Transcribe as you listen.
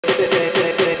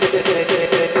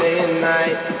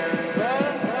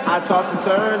toss and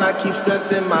turn, I keep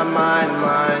stressing my mind.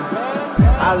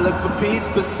 I look for peace,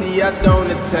 but see I don't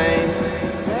attain.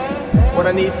 What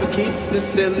I need for keeps the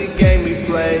silly game we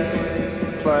play.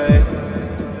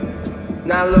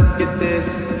 Now look at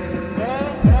this.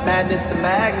 Madness, the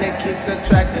magnet keeps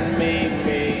attracting me.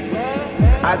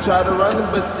 I try to run,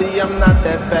 but see I'm not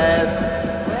that fast.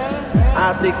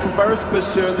 I think converse, but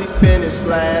surely finish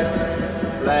last.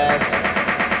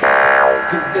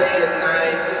 Cause day and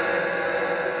night,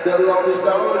 the lonely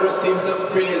stoner seems to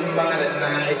free his mind at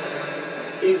night.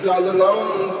 He's all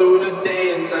alone through the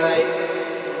day and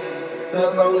night.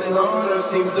 The lonely loner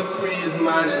seems to free his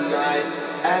mind at night.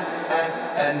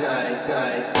 At night.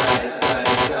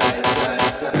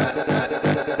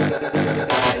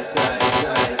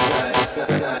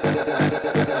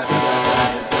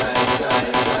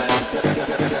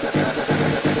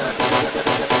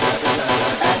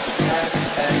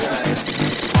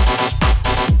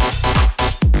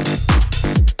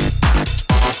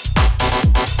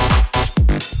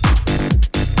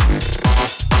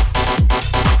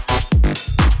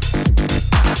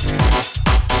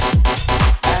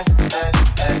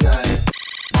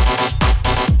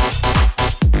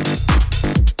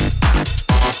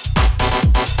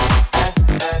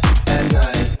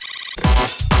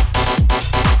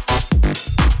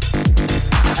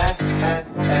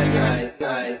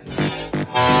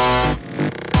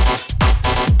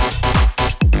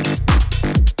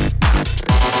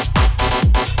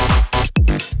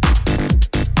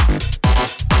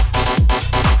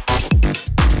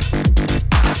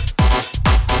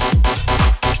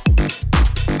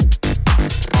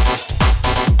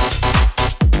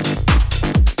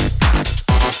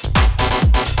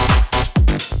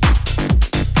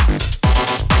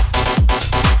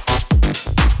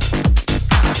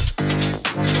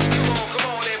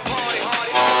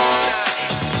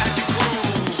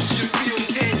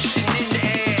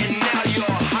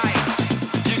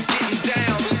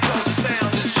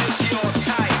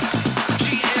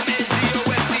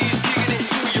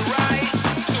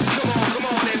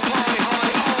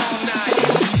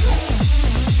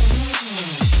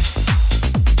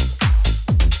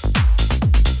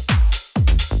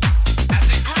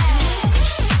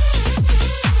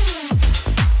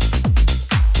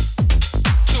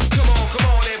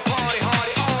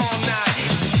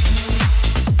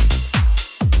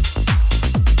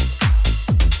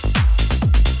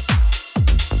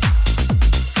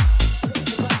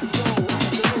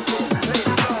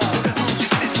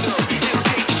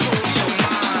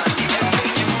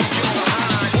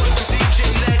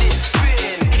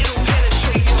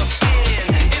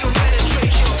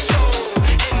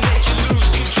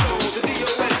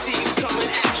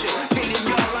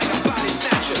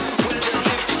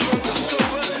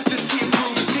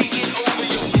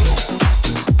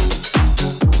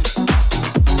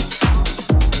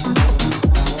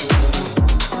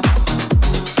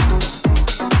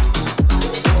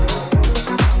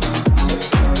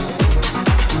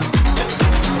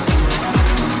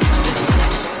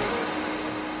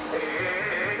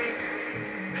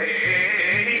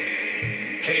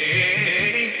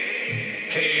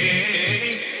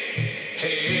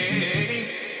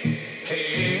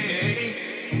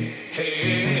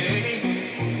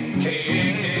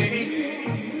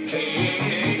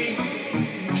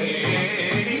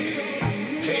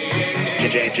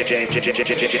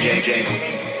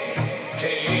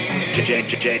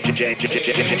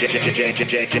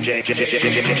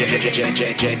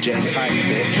 Tight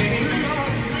bitch.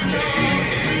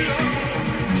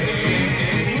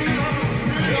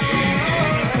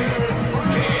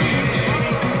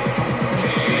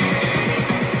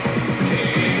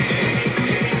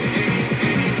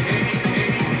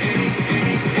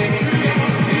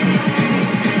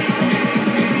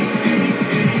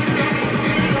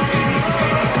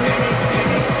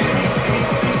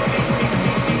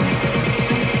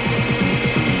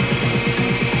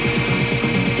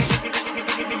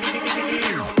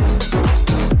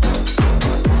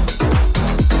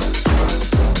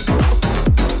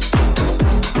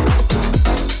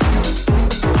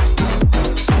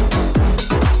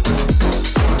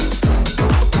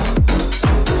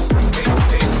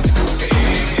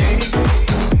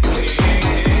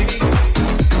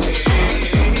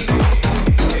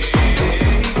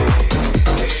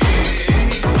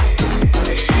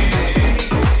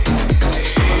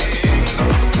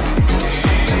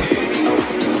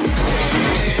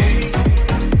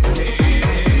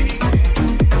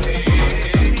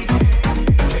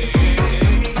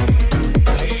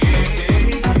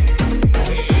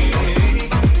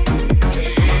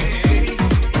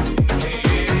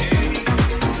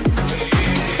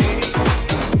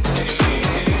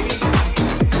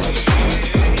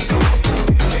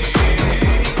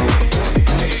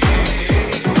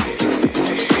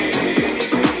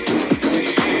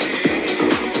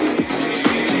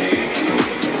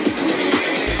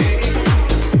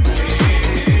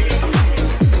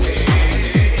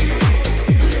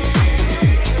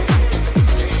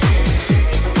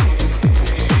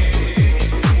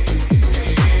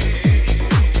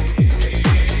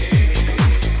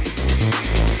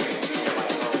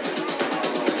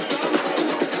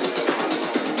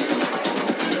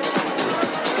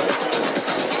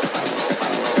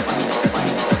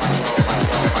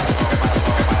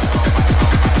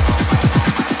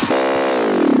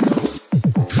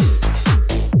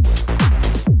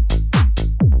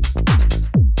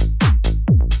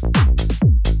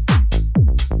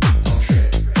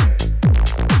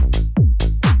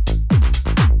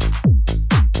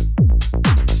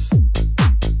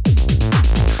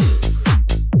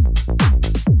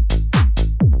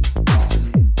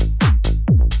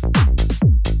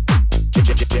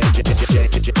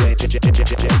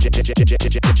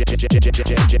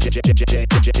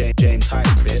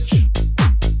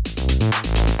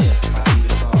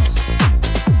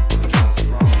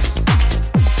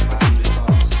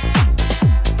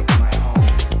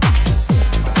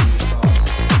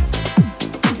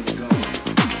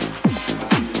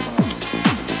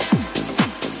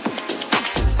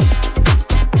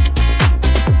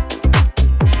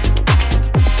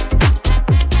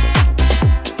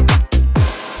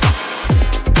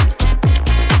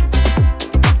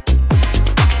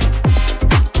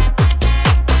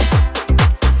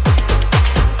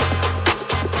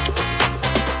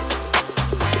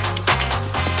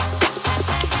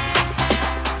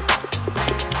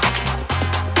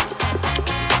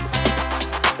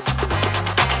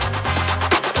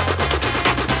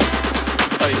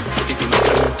 ey. Y me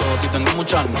pregunto si tengo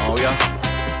muchas novias.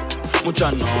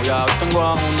 Muchas novias, hoy tengo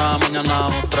a una, mañana a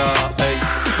otra, ey.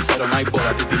 Pero no hay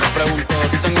boda, Titi me pregunto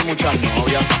si tengo muchas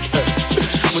novias,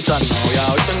 muchas novias,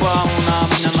 hoy tengo a una,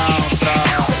 mañana a otra.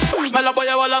 Me las voy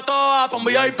a llevar a todas pa' un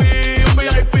VIP, ey.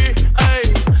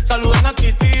 Saluden a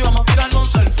Kitty, vamos a tirarnos un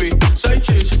selfie. 6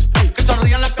 chis, que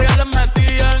sonrían las que ya les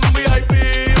metí en un VIP,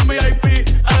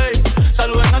 ey.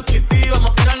 Saluden a Kitty,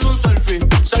 vamos a tirarnos un selfie.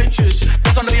 6 chis,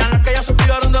 que sonrían las que ya se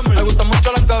olvidaron de mí. Me gustan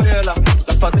mucho las Gabriela,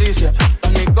 las Patricia,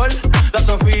 las Nicole, la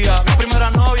Sofía. Mi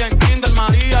primera novia en Kinder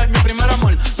María y mi primer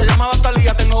amor se llamaba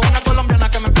Talía. Tengo una colombiana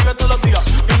que me escribe todos los días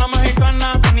y una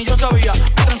mexicana que ni yo sabía.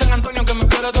 Otra en San Antonio que me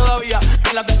quiere todavía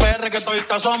y las de PR que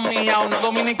toditas son mías. Una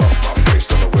dominicana.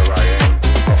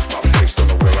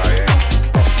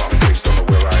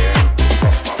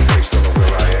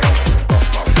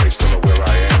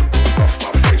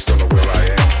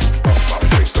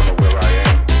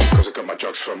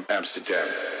 From Amsterdam,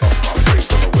 off my face,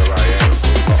 don't know where I am.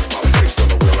 Off my face, don't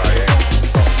know where I am.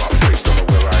 Off my face, don't know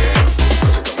where I am.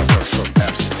 'Cause I got my drugs from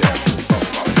Amsterdam. Off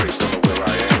my face, don't know where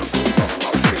I am. Off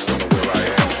my face, don't know where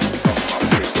I am. Off my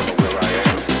face, don't know where I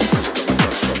am. 'Cause I got my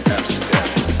drugs from Amsterdam.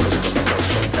 'Cause I got my drugs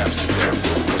from Amsterdam.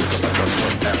 'Cause I got my drugs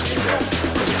from Amsterdam.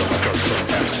 'Cause I got my drugs from Amsterdam. 'Cause I got my drugs from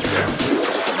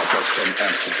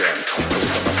Amsterdam. 'Cause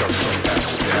I got my drugs from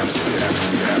Amsterdam.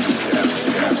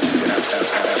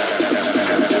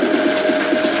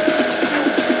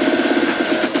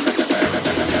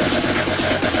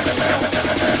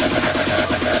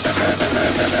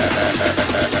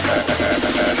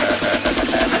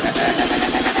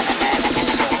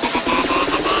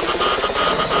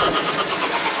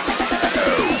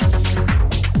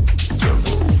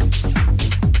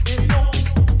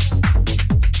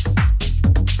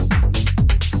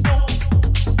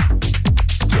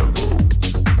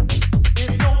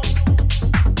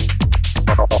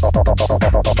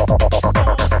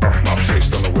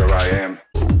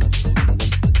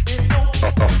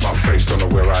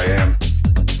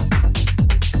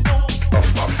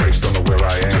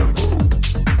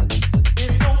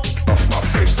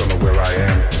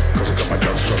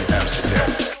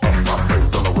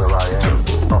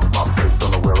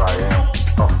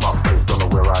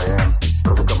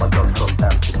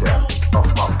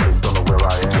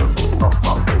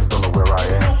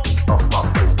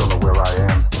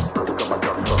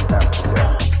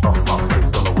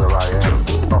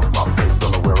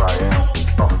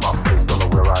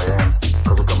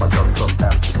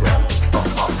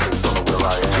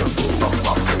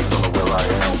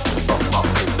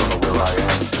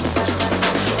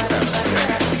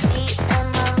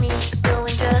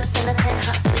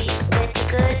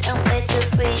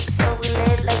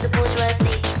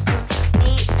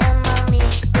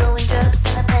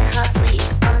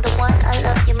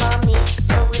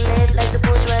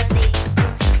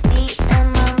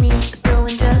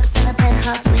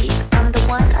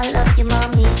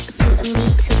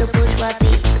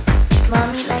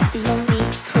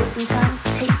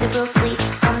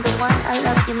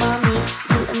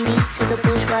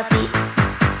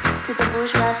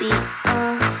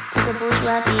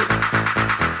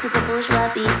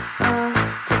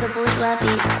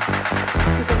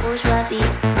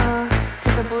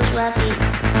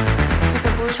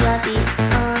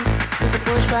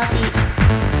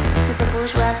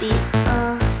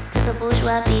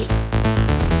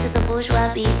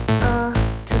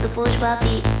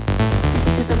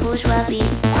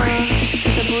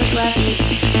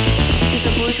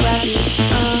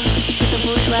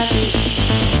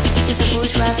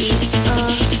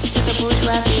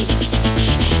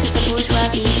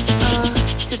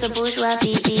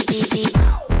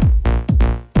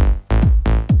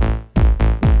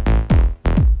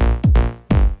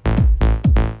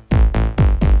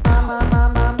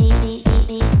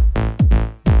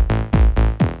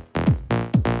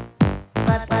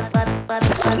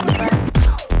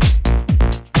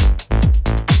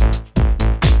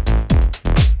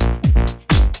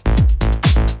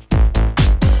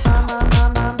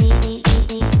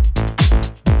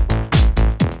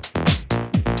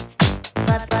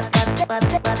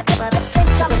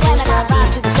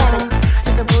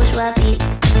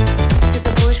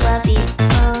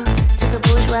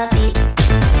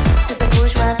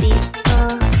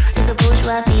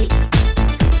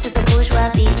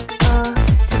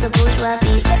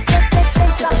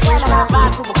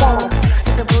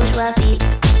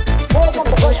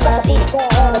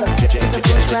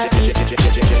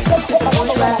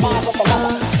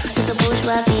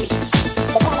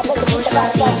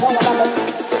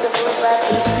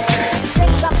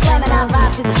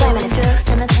 Drugs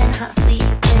in a penthouse suite,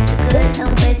 way too good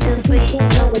and way too free.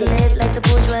 So we live like the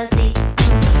bourgeois.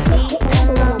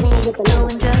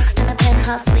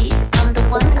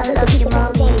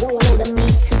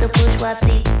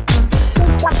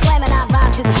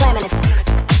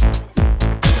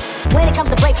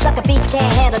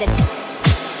 can't handle this.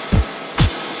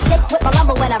 Shake with my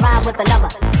lumber when I rhyme with the number.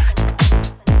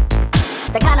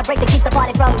 The kind of break that keeps the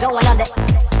party from going under.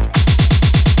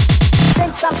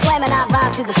 Since I'm slamming, I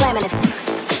rhyme to the slammin'est.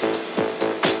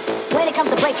 When it comes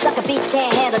to break, sucker beats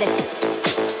can't handle this.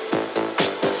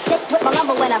 Shake with my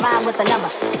lumber when I rhyme with the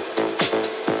number.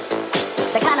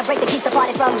 The kind of break that keeps the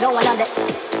party from going under.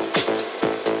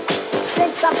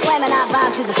 Since I'm slamming, I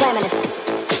rhyme to the slammin'est.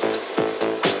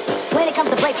 When it comes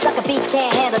to break, sucker beats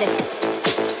can't handle this.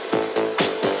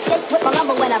 Shake with my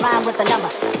lumber when I rhyme with the number.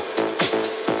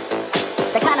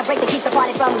 The kind of break that keeps the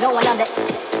party from going under.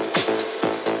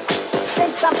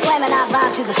 Since I'm slamming, I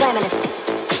rhyme to the slammin'est.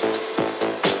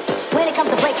 When it comes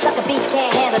to break, sucker beats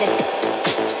can't handle this.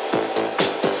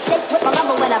 Shake with my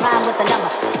lumber when I rhyme with the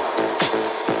number.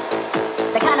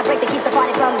 The kind of break that keeps the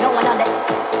party from going under.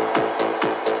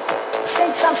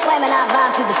 Since I'm slamming, I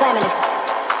rhyme to the slammin'est.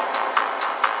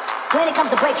 When it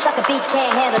comes to break, sucker beats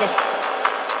can't handle this.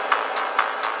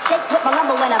 Shake with my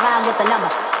lumber when I rhyme with the number.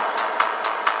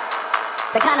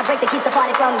 The kind of break that keeps the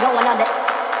party from going under.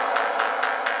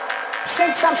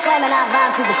 Since I'm slamming, I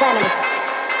rhyme to the slammin'est.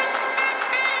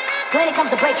 When it comes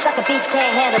to break, sucker beats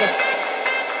can't handle this.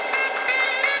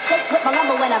 Shake with my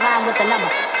lumber when I rhyme with the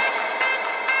number.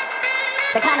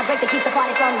 The kind of break that keeps the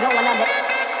party from going under.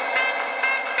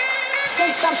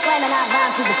 Since I'm slamming, I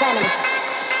rhyme to the slammin'est.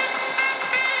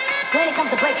 When it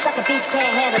comes to break, sucker beats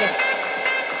can't handle this.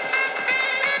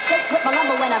 Shake with my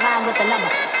lumber when I rhyme with the number.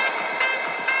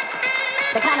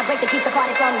 The kind of break that keeps the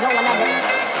party from going under.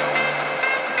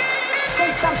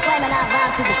 Since I'm slamming, I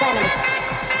rhyme to the slammin'est.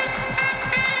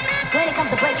 When it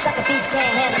comes to break, sucker beats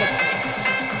can't handle this.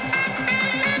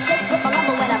 Shake with my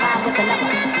lumber when I rhyme with the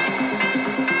number.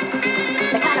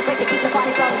 The kind of break that keeps the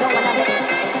party from going under.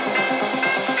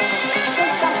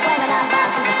 Since I'm slamming, I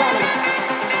rhyme to the slammin'est.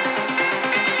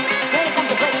 When it comes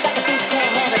to break, sucker beats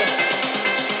can't handle this.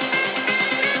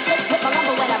 Shake with my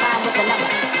lumber when I rhyme with the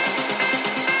number.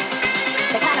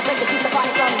 The kind of break that keeps the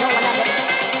party from going under.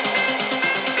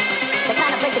 The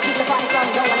kind of break that keeps the party from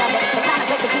going under. The kind of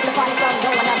break that keeps the party from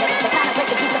going under. The kind of break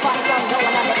that keeps the party from going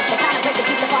under. The kind of break that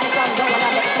keeps the party from going under.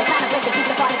 The kind of break that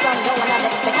keeps the party from going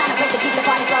under. The kind of break that keeps the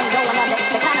party from going under.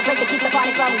 The kind of break that keeps the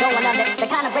party from going under. The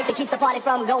kind of break that keeps the party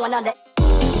from going under.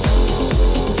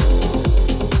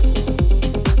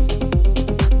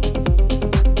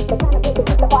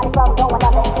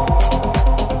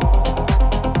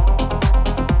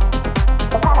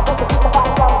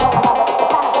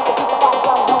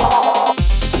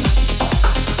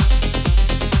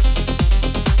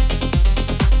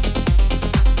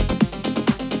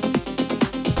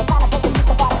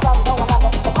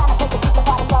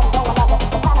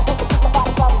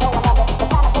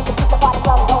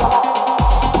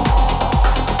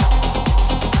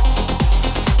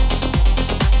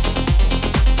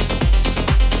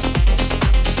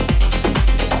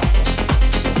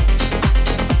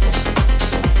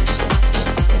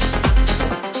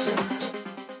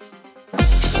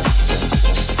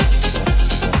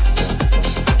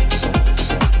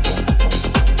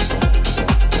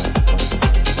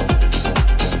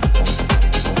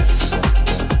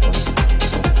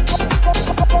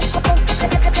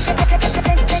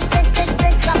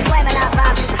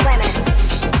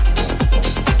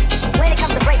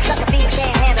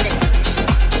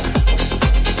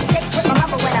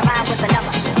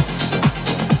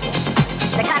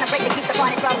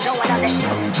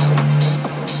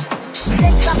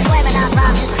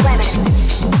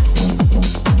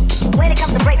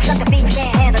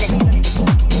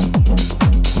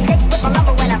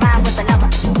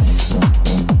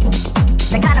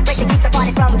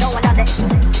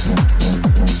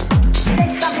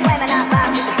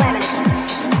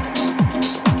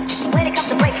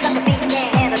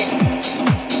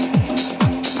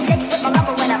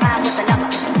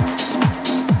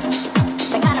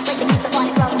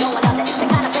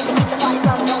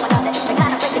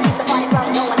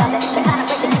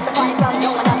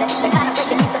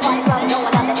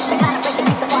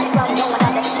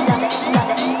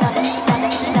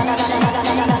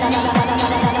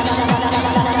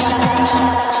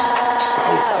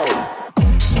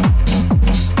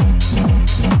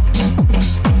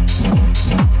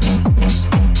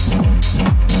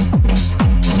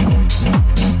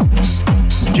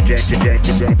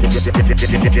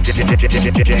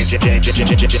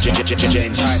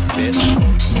 James Hype,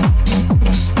 bitch.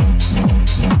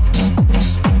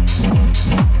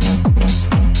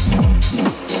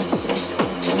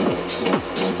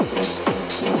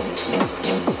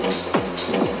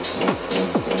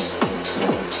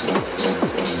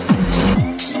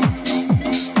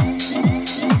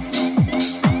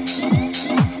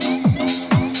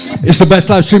 It's the best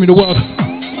live stream in the world.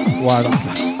 Wow,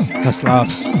 that's loud.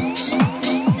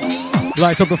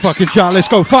 Lights up the fucking chart. Let's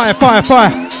go. Fire, fire,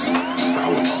 fire.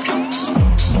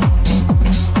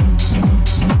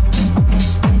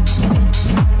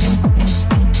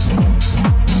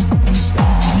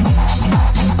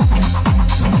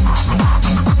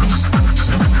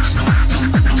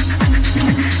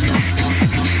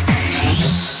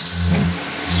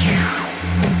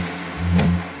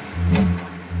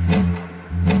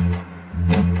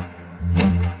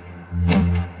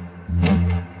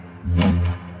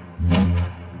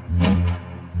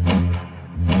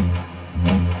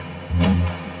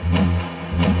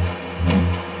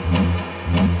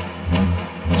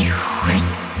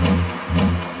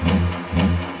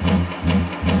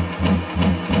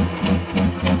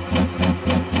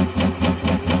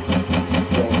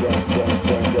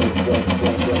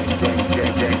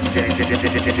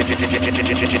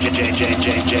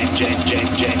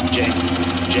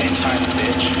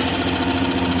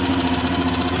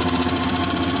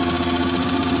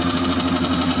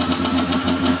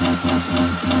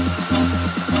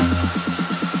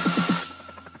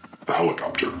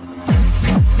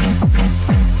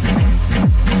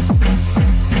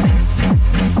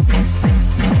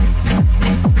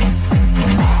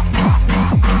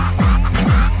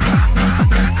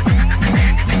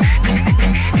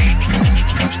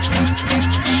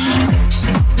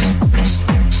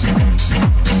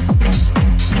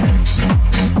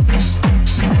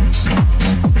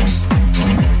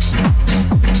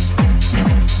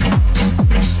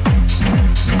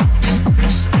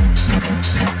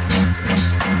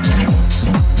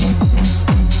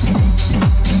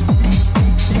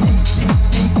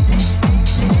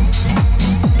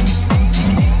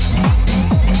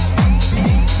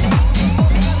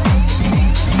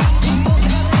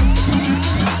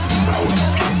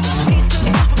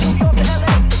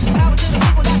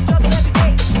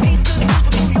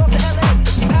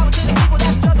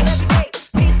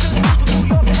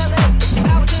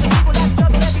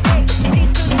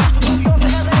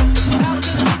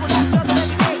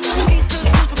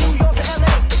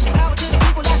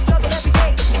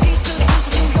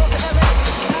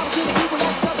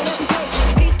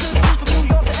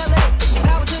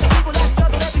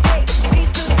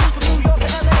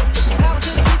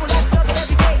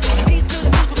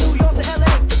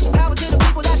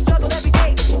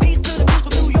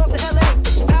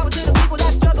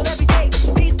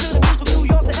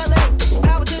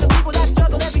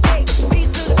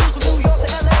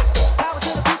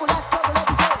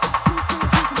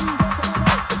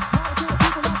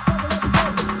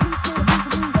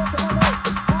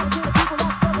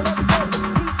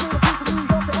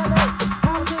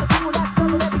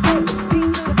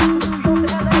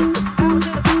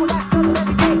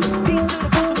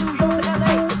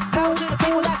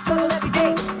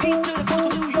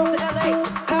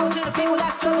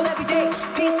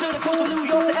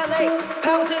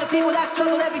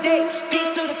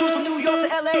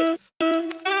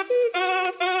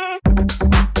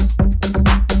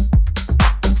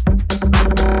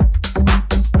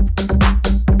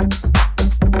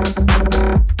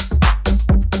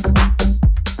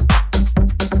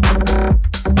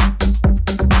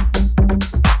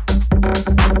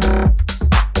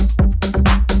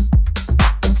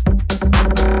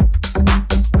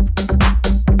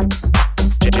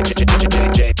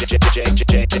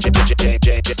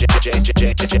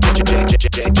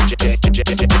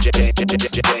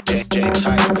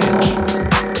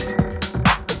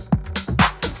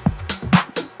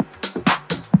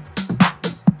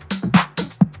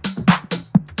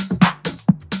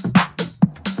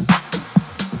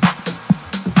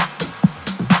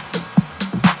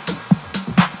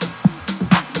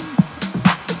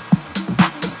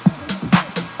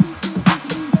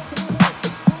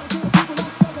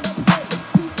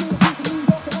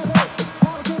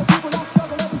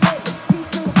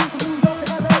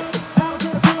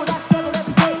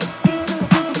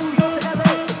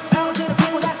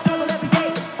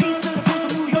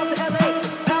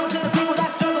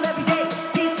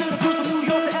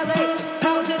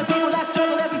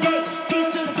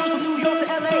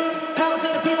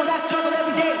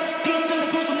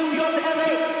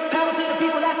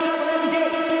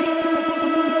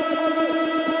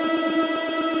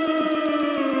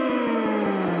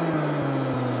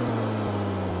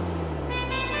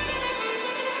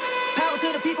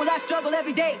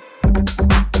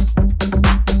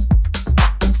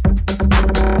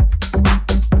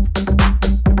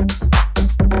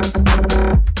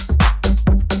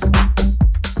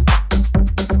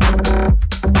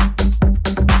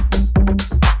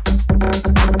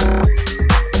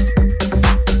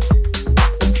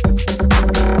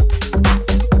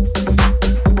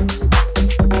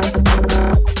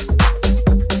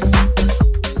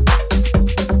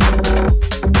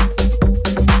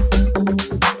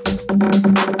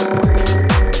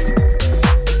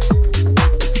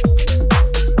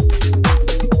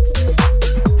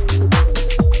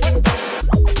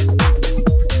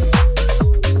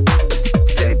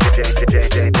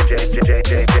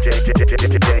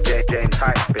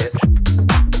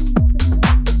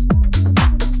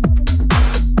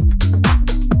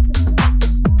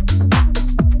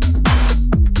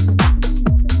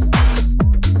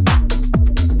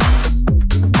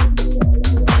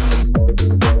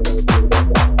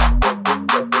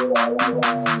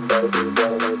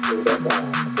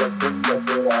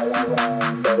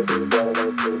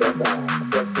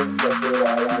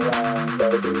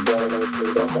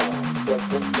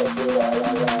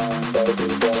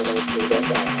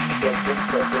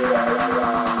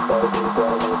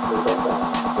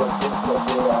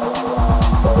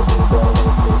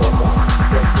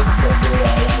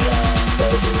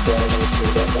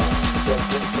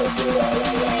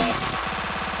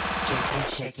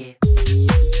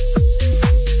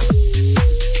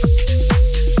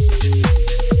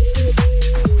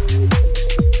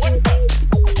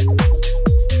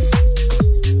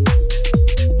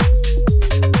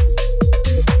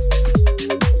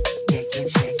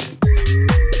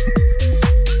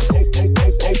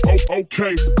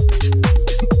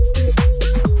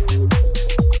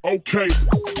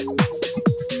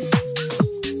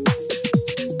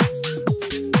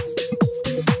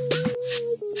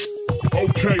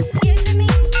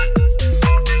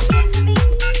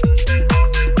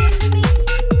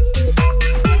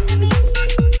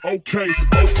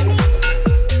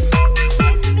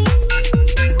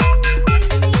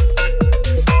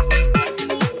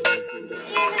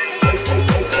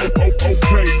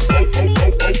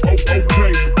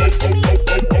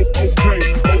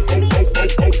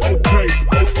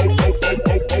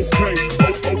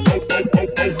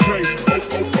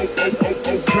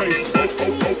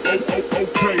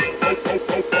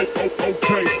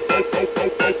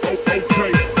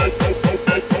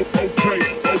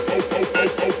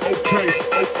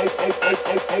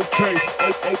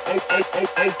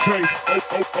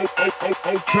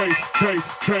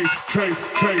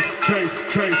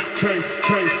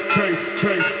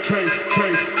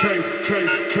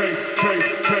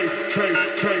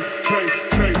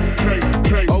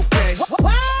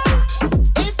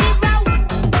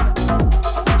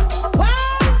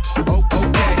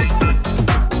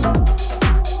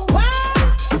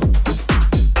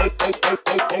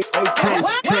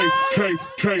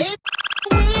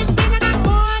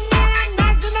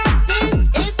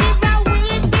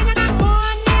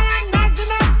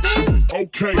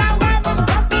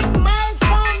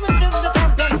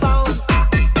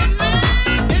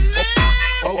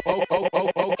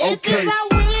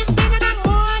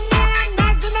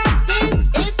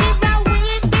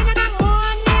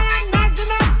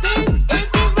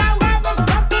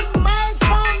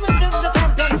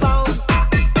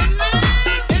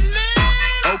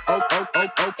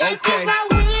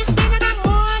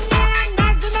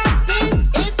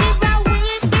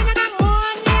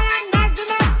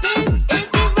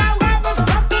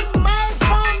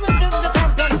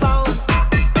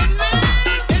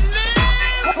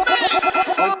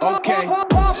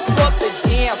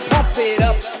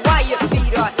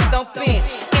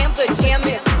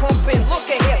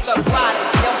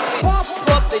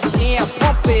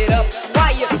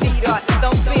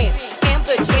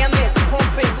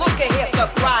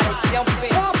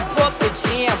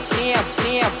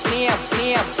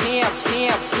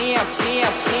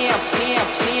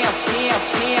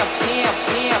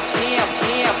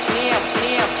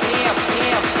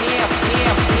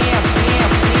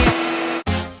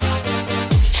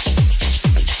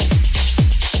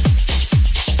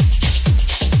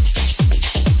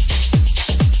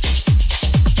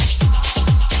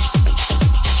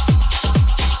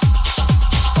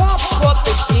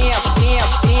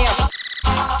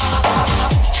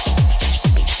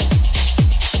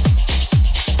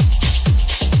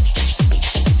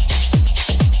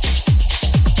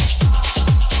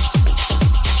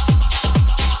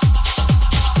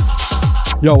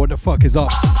 Yo, what the fuck is up?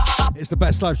 It's the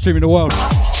best live stream in the world.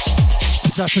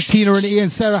 Shouts to Tina and Ian,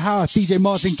 Sarah Howard, DJ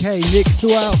Martin K, Nick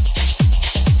throughout.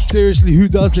 Seriously, who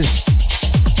does this?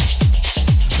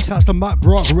 Shouts to Matt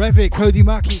Brock, Revit, Cody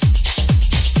Mackey,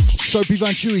 Soapy Van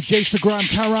Chewy, Jace the Graham,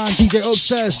 Karan, DJ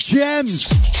Upstairs, Gems,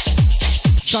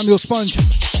 Samuel Sponge.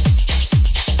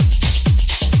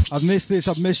 I've missed this,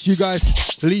 I've missed you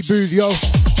guys. Lee Booth, yo.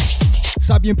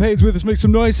 Sabian Paves with us, make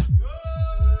some noise.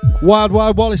 Wild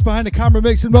Wallace behind the camera,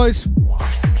 make some noise.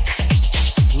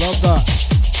 Love that.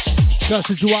 Shouts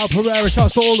to Joao Pereira,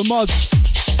 shouts to all the mods.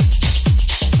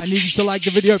 I need you to like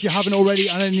the video if you haven't already,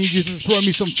 and I need you to throw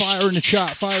me some fire in the chat,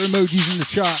 fire emojis in the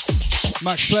chat.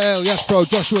 Max Playle, yes bro,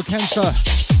 Joshua Kempster,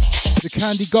 the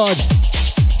Candy God.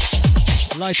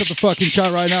 Light up the fucking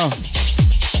chat right now.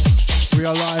 We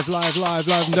are live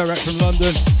and direct from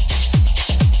London.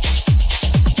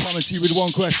 Coming to you with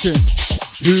one question.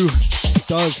 Who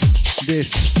does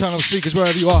this? Turn off speakers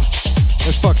wherever you are.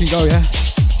 Let's fucking go, yeah?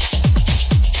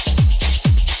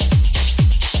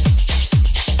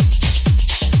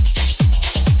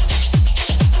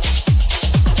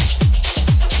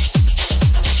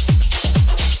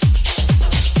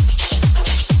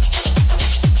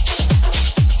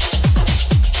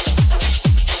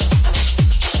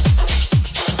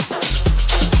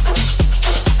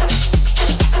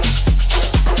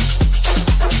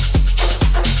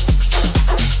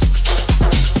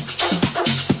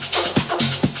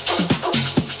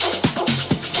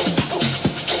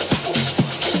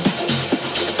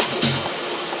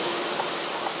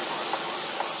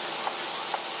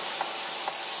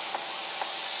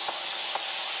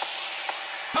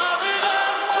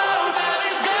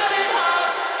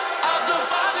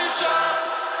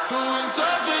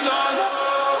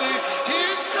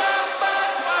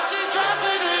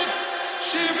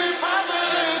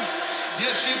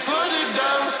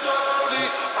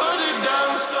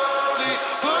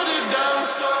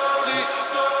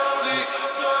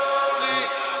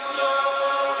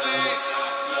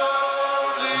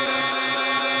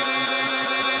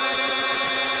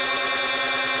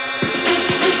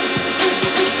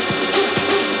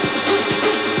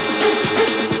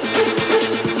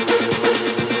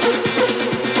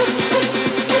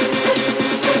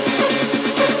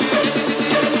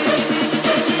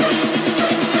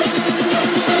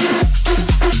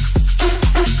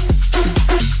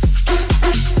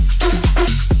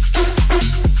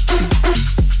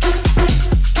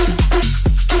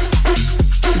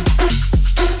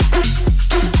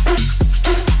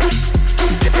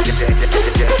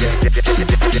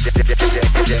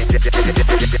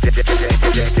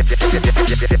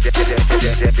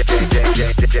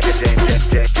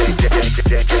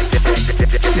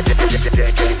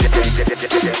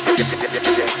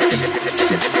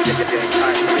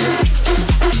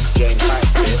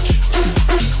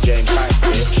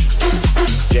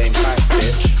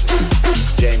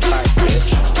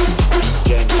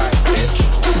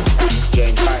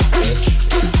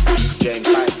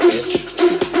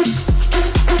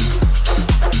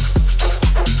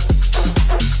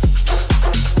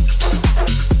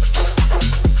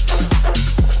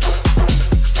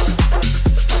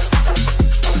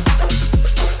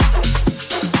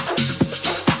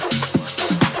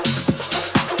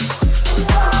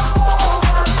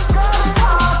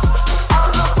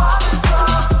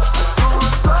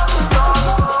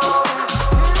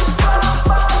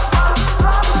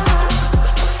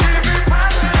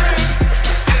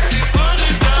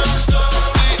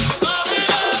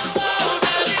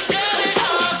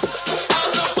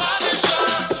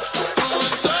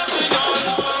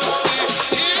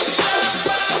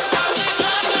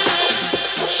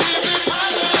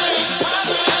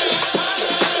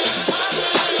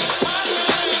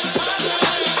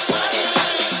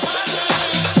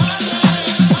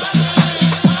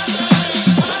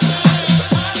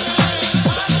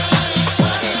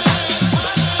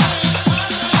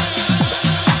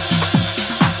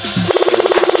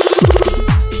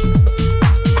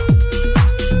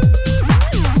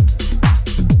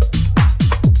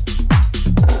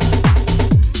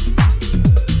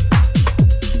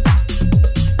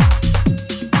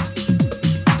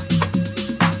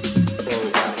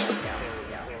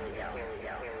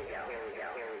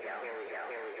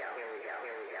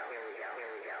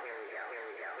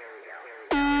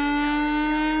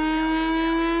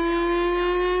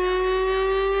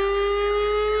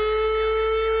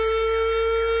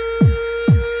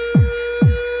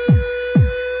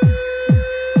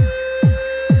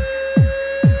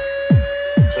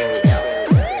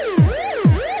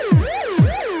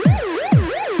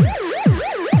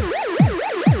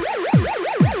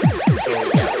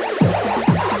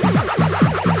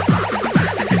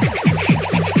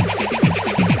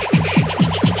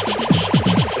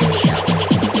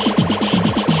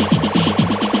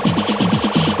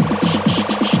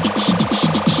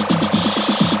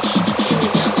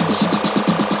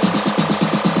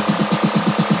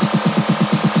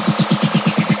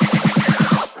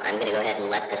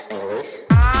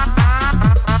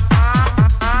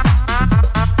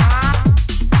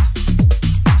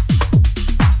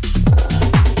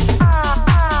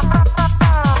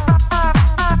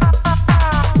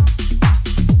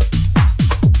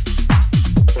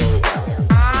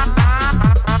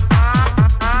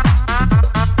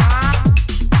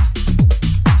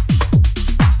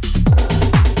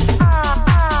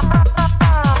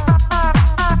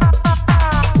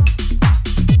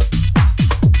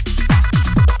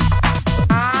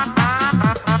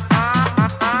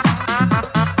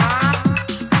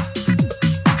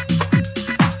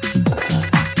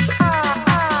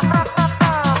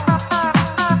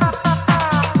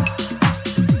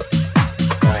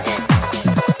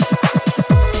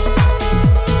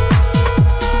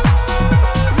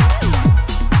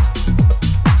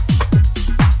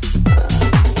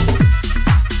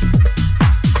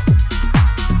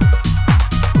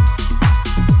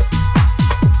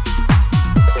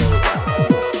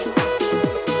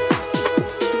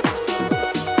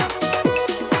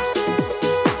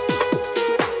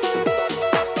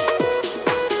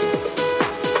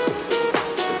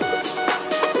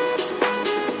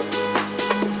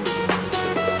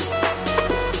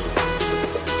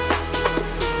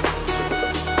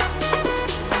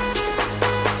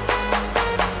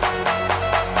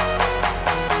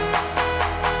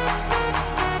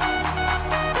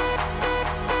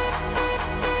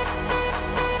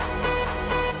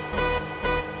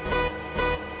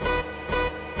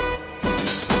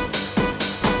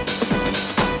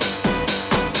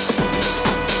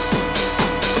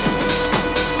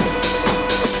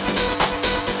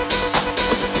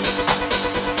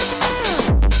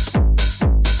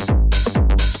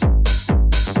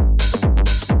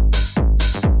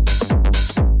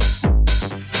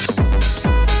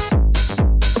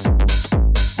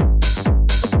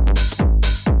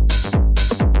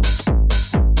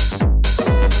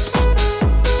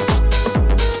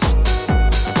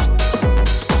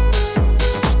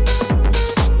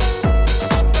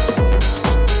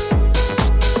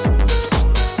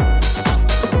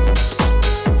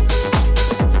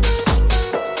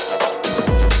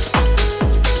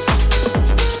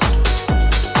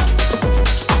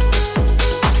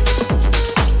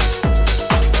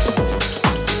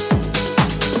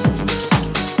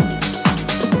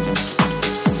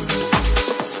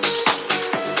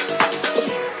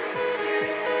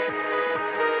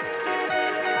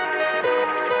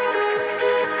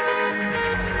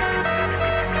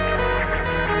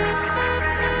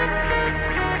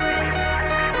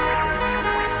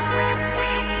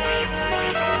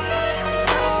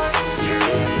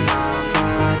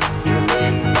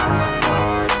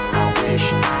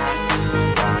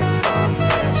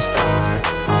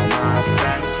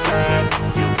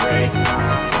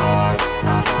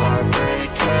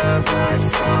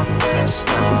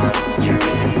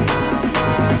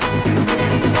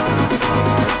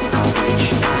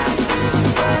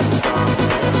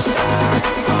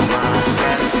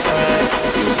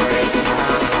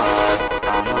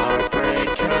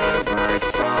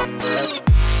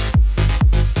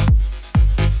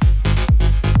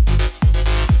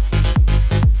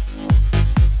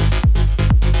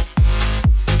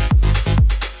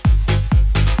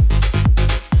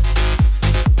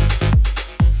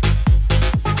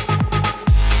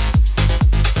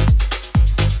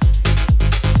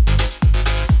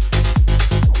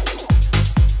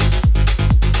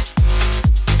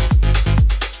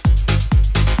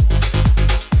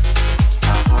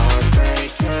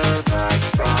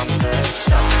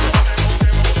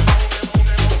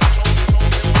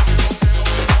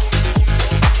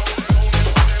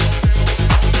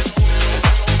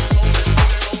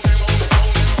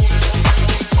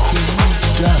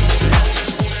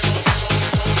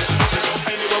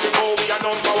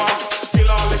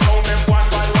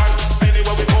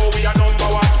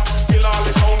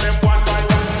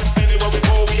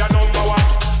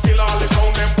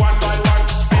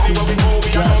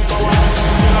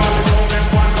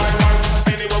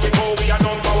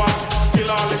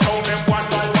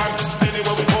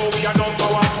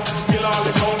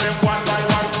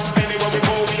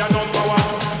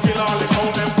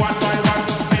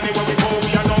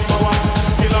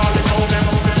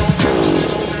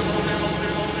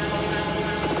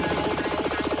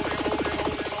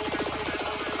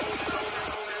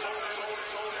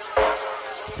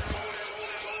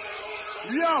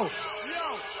 Yo.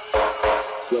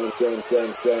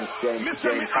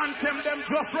 Listen, me anthem them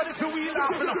just ready for wheel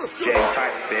off. James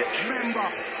Hype, bitch.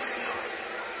 Remember.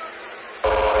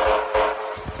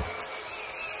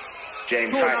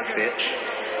 James Hype,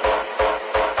 bitch.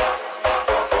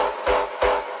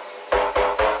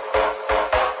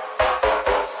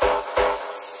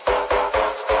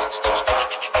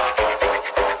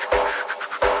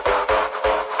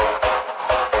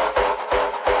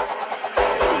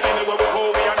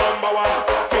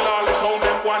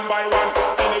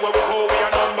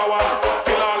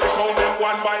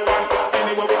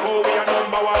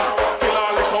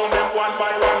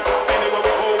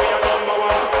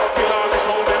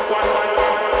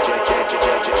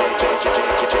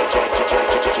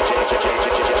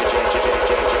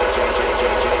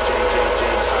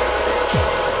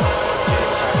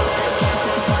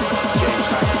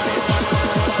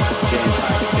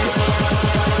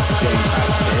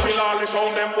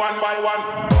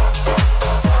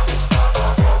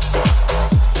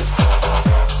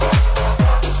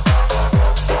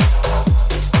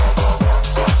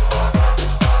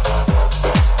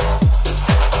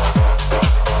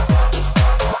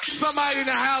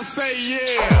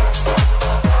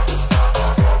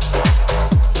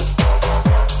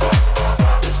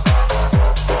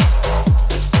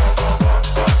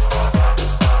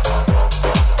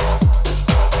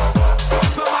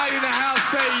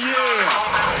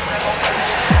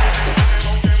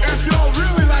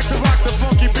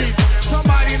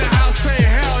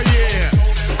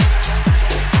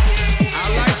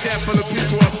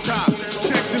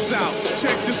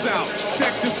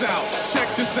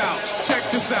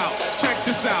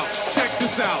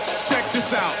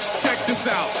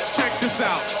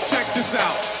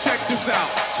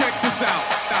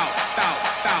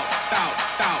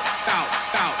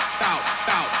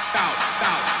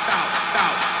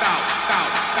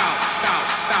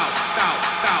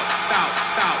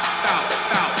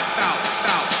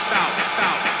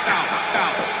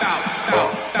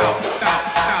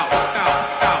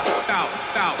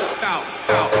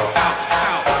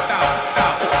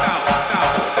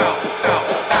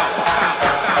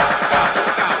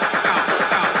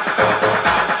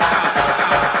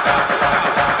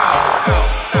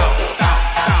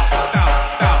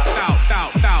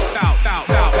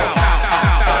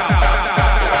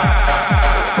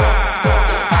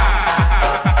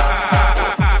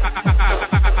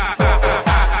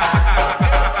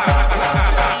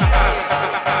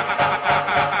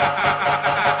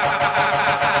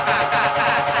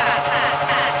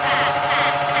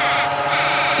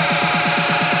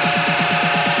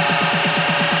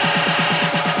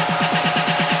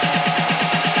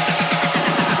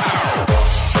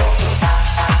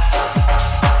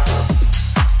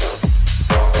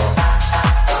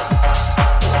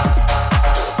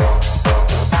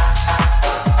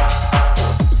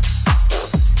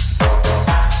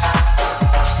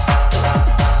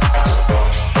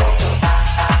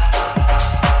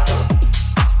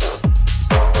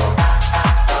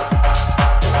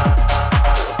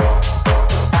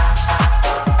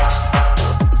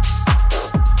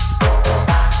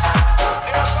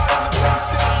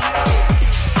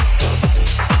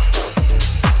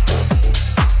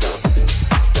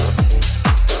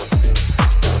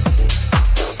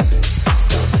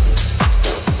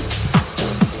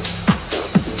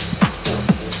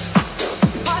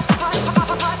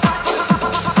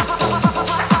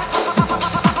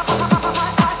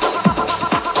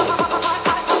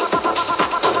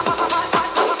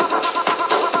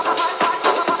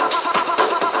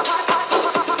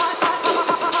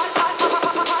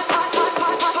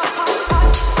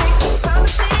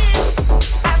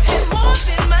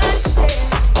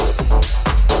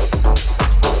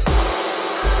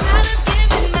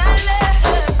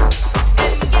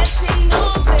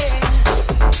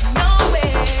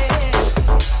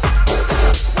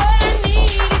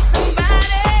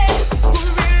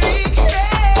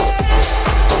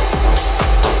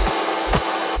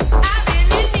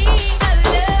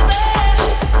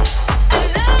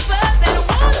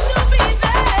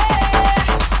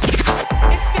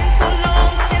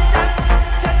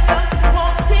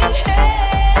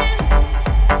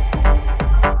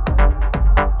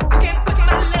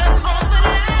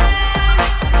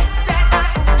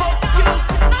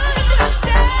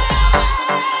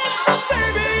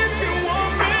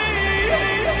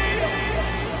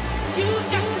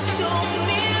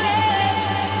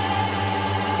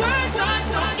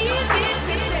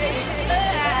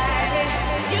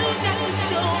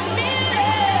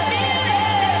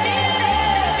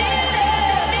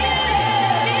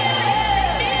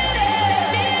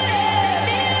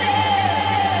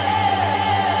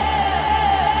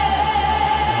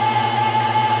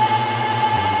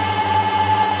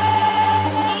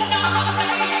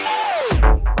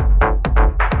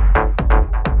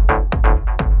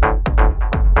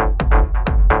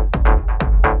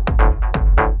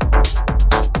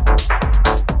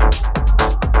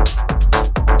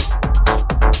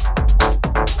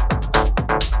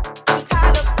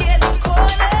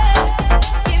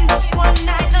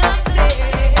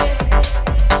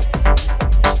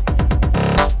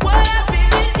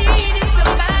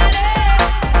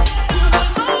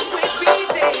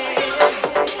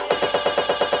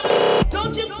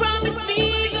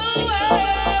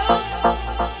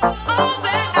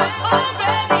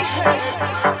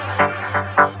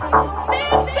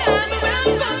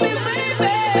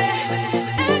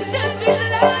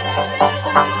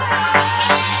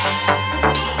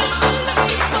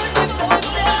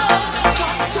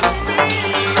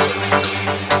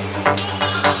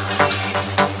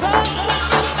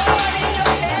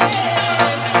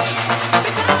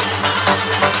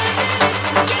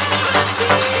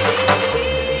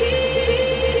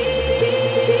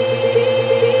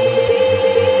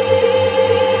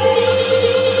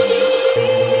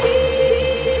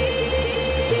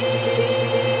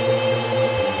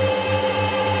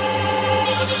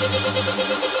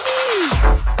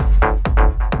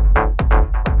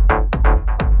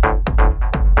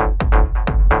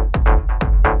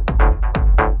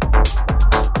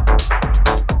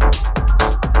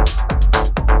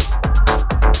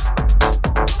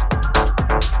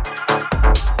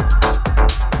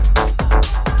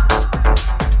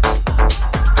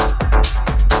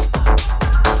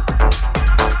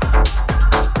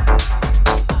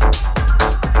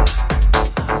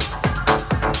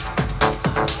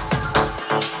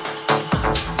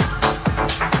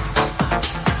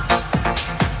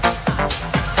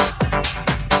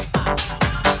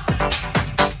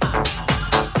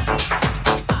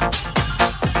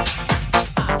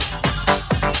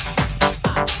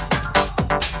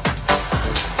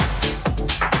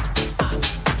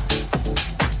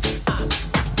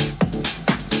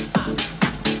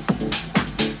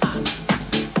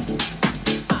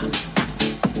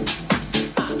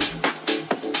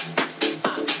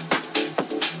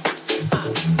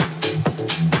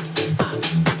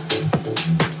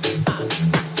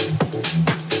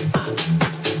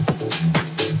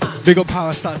 Big up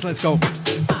Power Stats, let's go.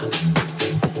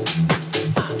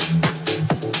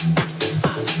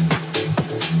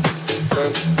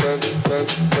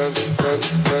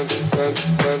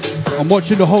 I'm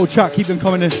watching the whole chat, keep them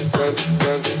coming in.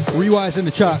 Rewires in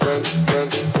the chat.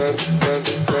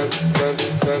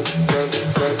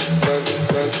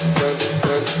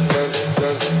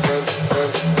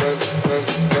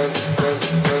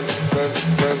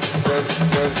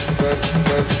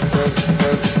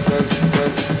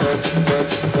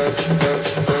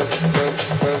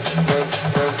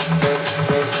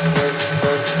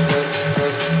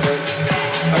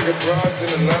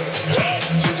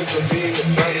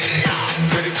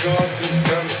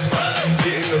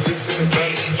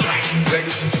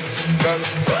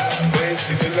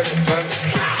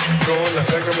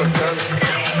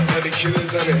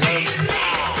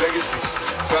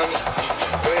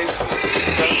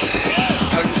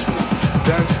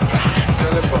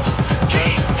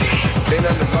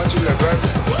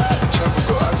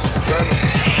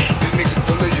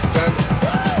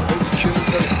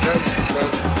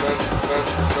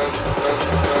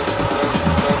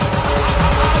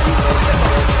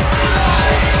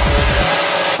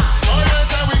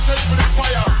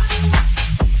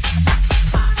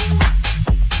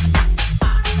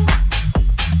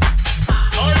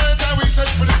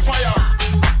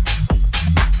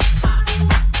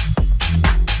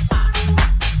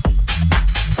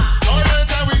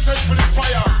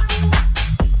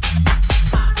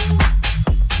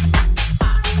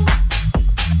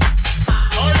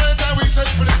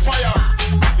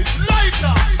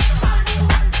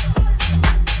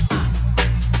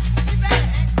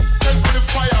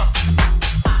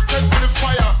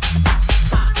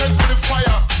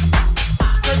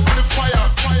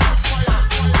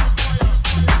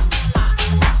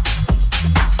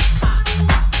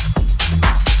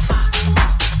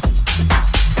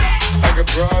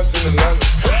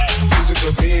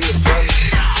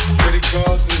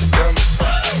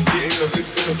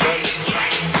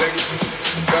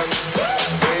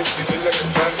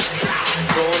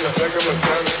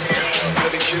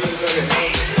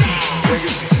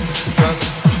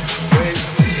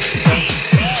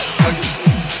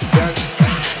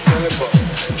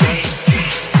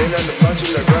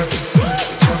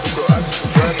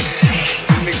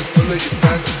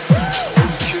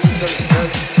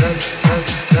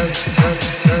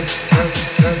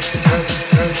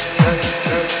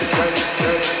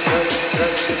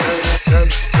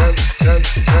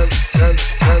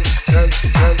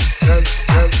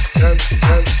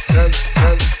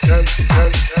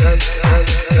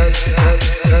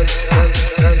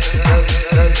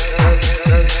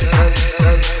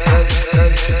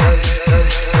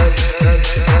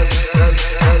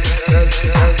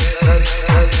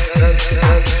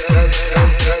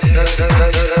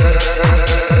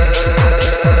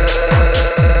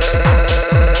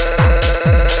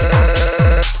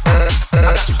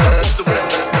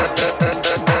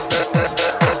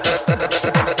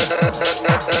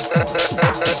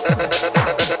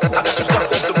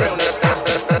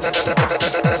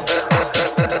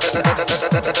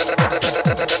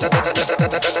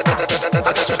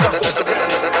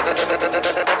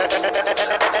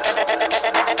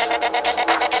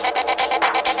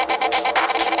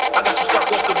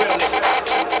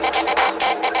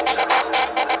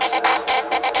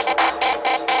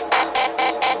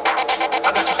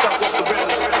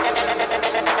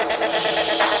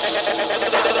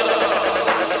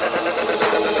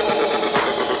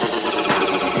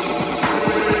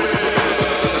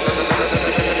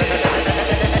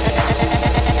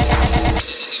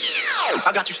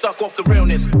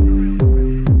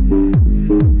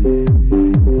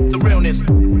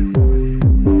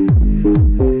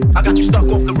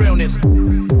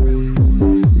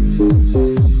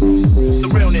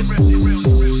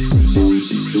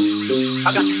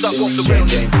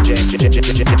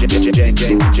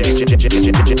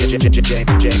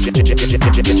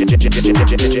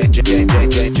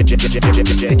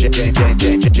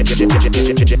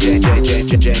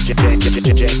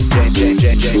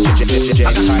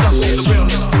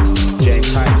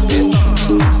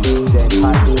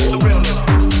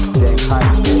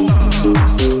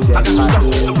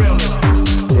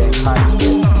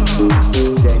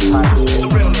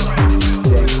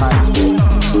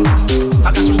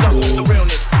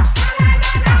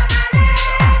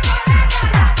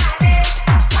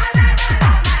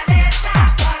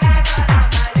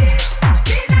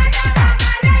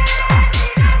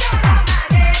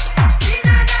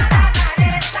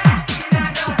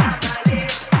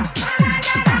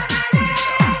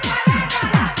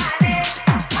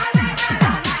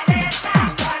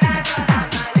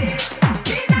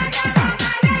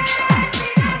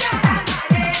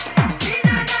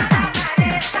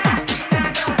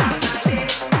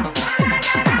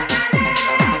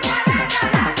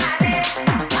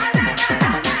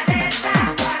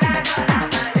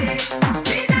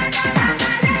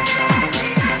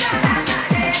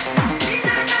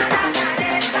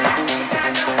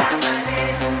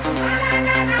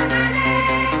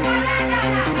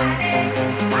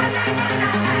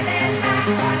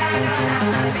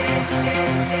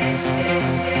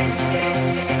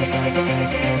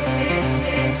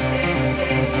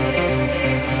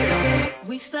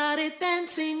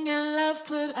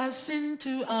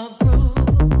 into a groove.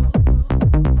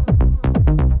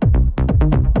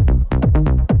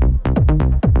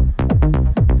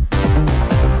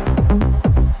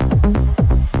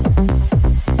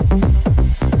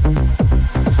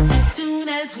 As soon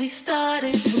as we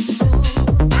started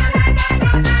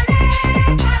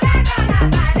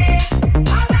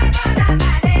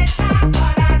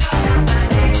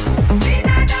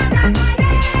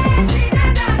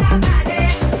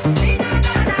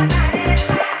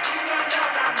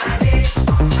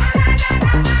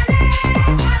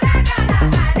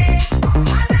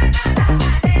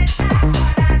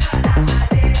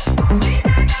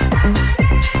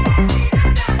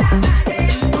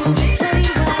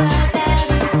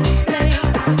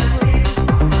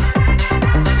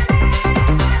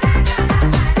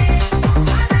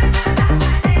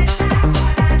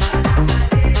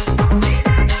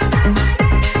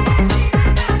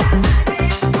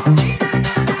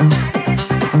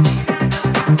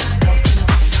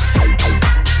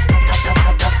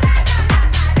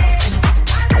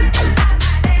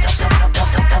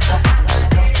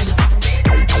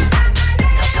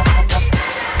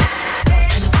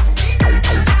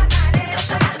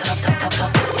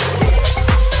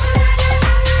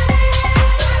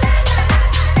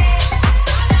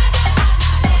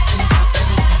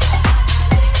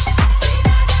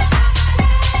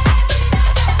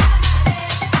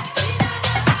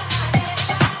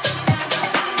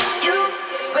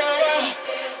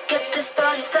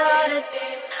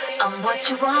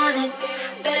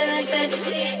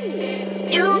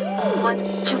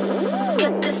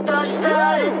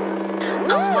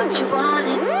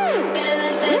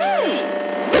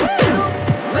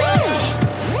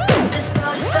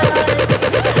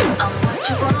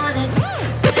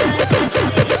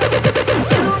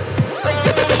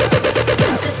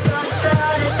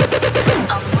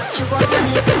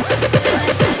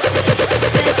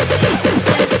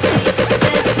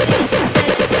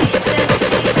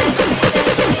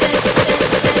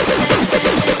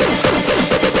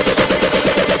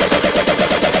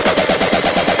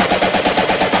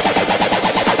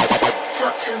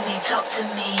to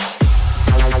move.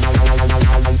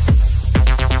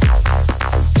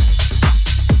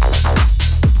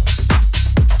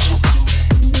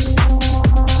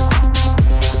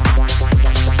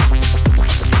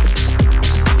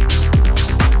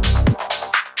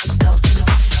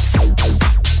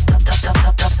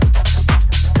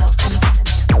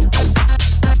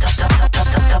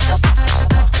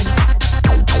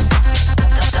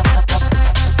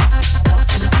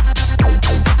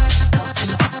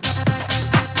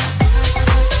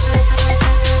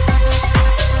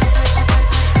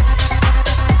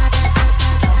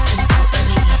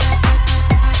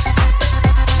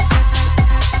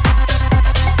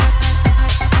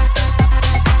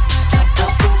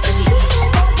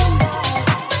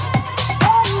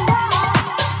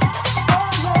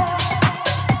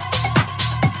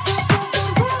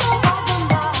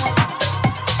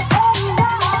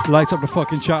 Lights up the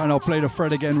fucking chat and I'll play the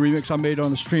Fred Again remix I made on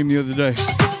the stream the other day.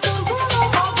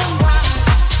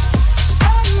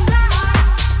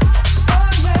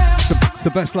 It's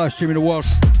the best live stream in the world.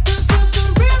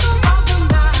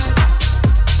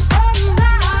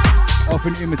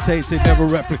 Often imitated, never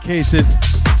replicated.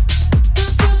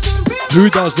 Who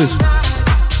does this?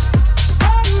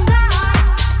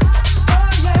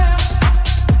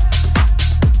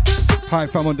 Hi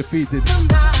fam, undefeated.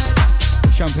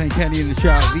 Champagne Kenny in the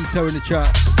chat, Vito in the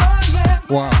chat.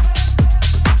 Wow.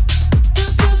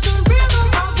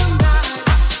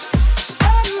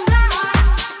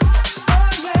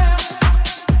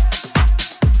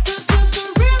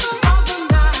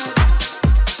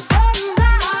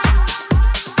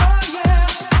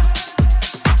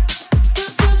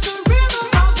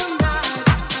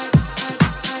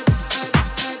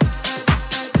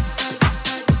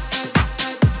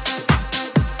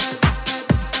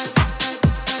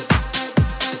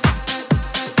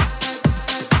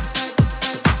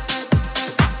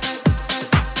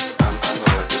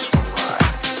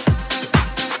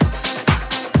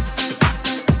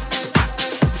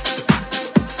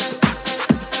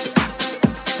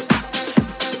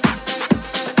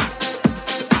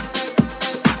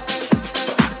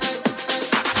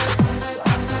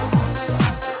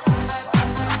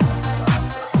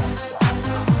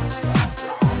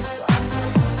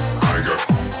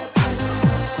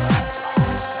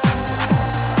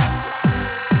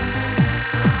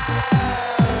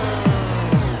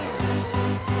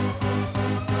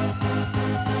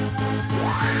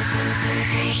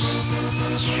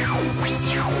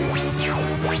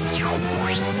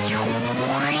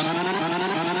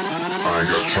 I ain't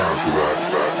got time for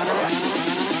that.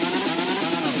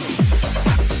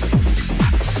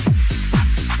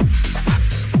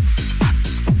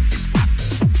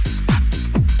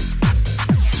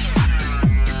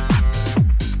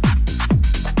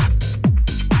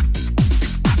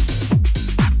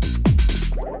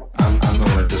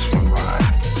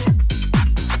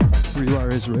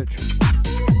 is, Rich.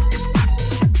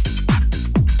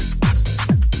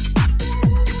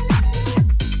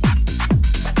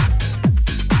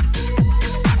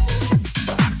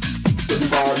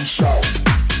 Everybody shout.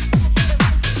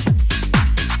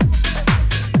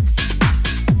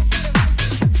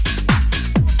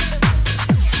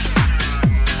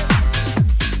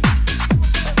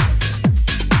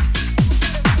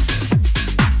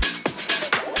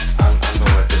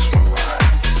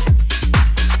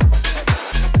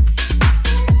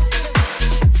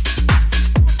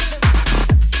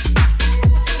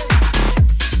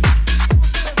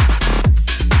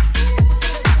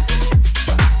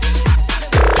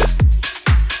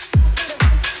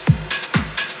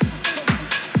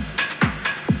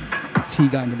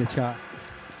 Gang in the chat.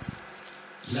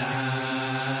 La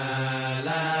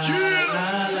la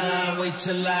la, wait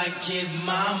till I get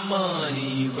my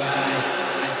money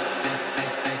right.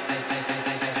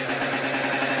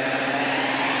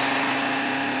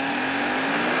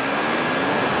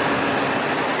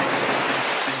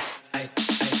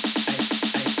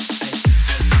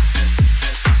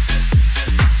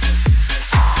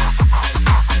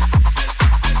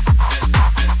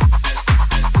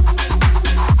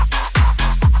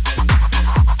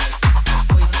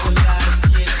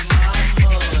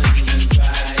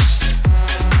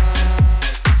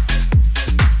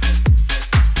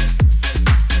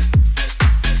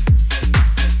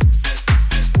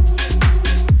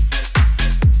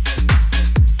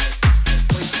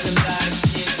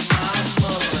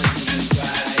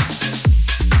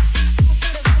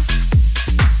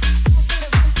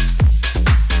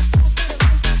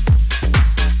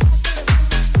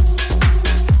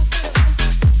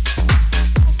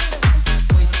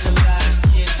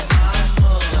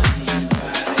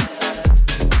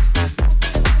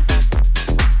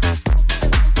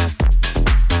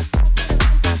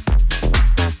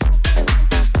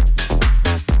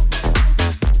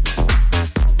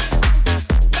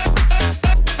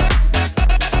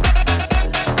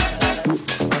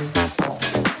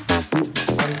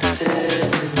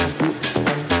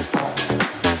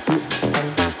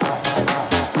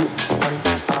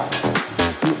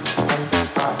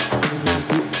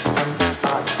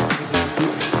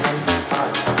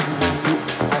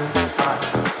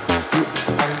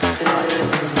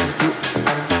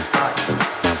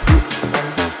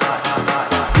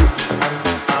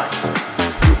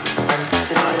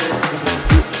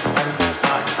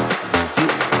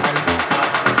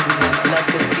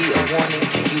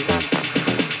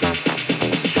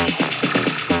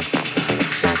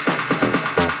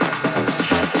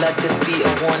 Let this be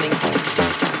a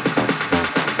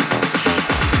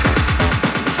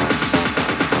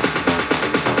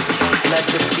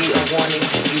warning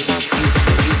to you.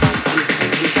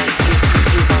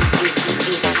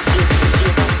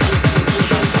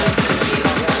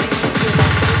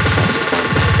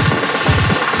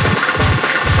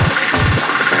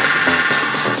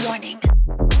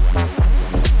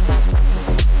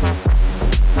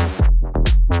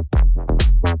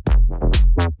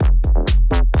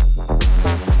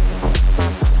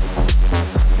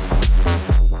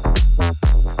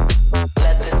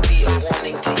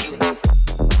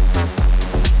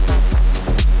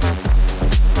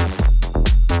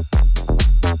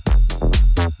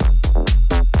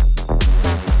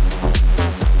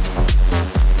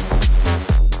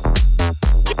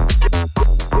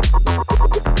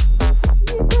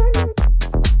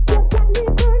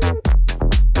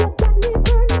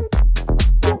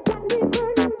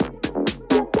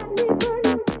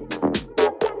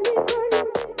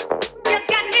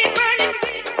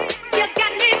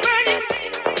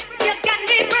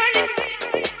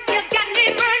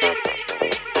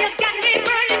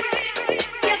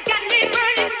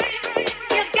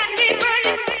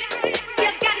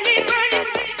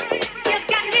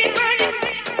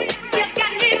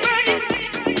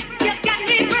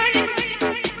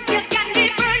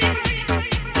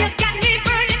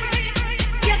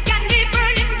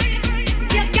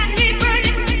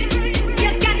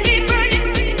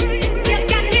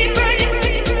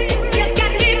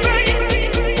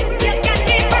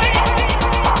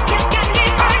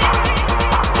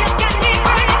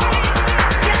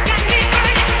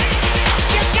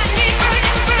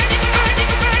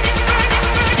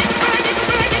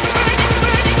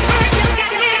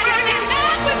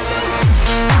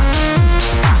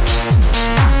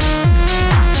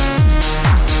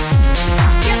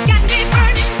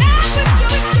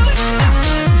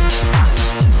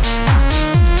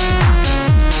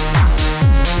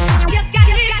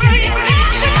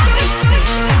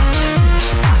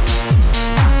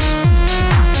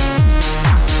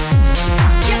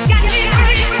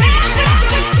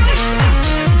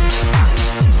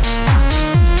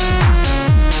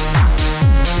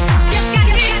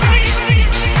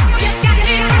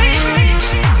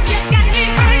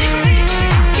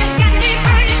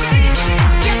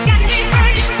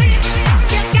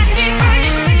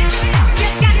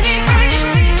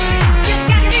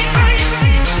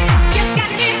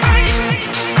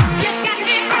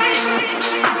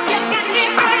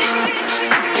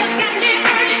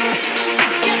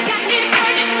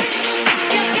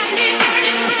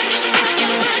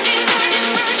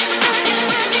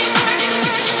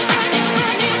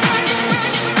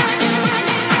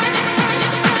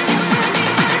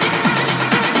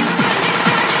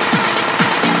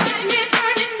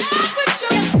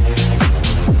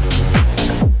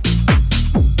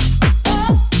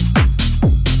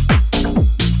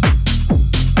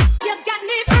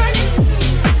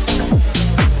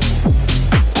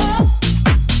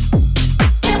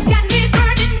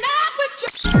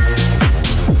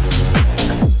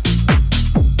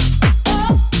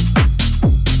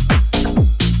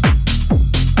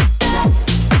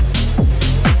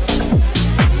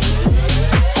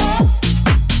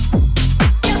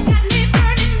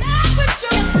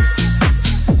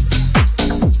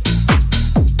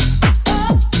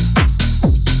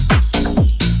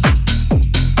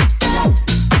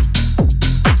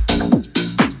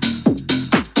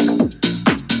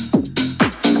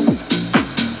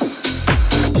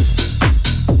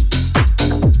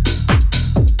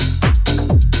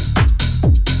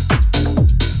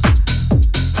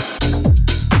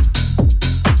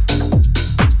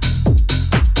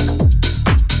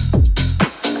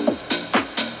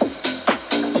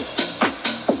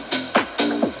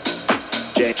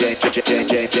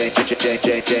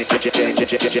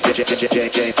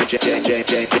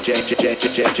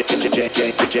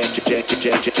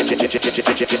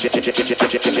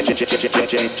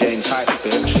 James Hype,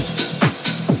 bitch.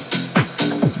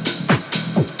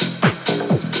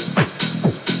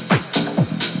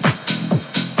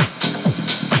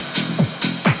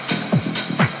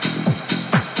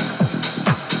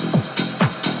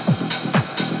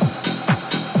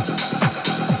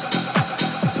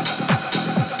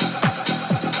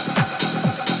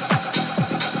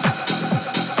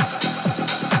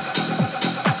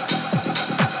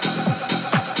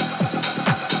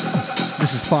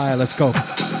 This is fire, let's go.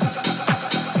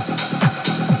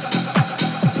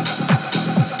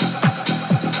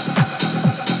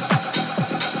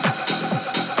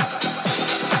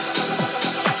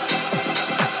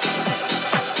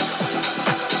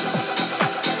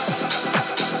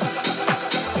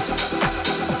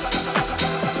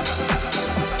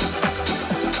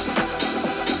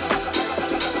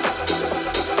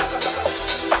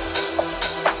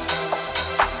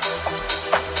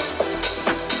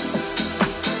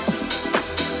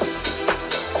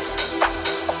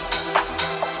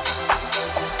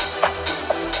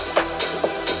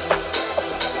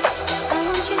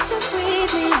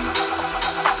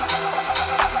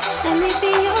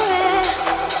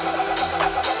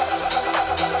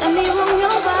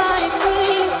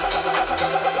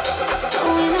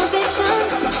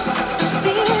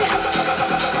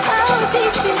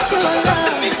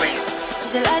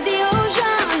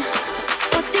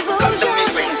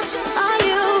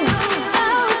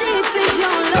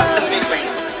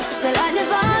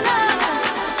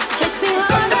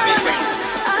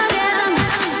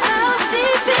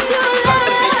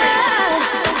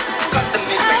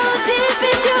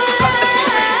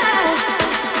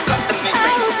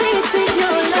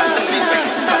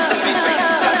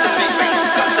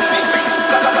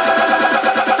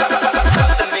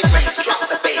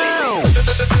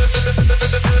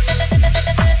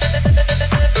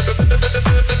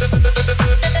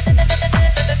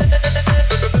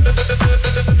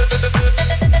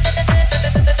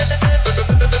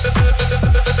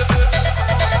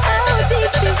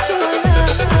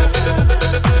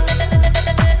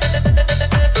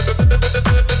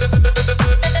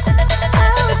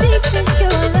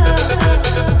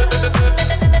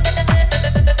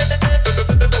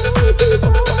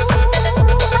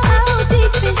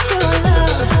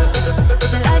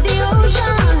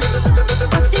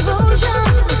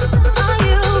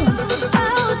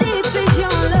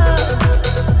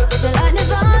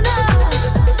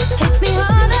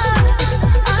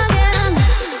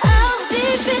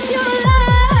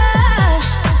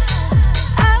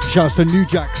 Shouts to New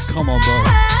Jacks, come on, bro.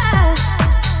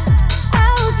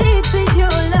 How deep is your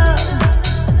love?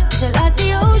 Is it like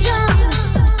the ocean?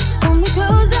 Pull me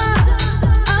closer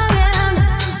again.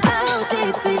 How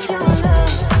deep is your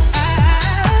love?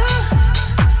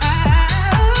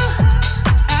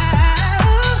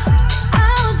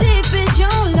 How deep is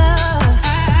your love?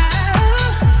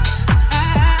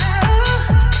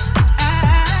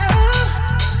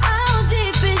 How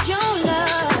deep is your love?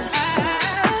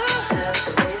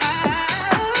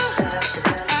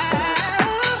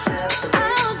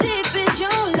 How deep is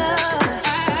your love?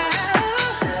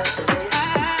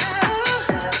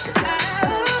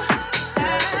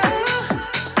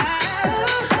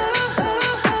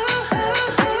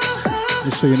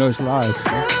 Just so you know it's live.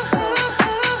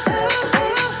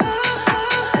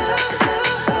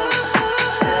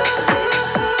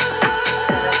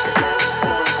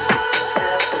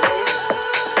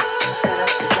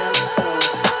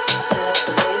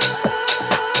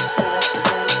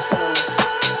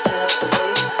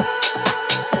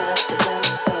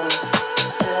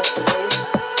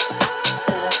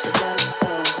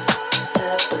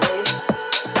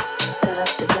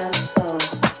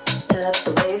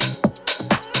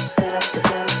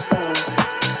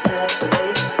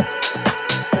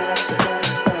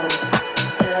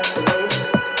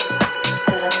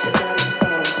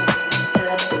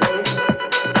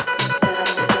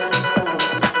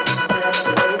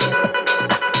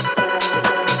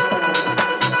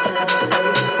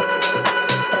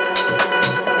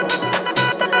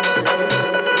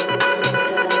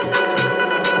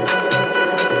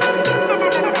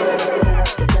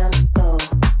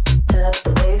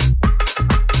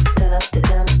 Turn up the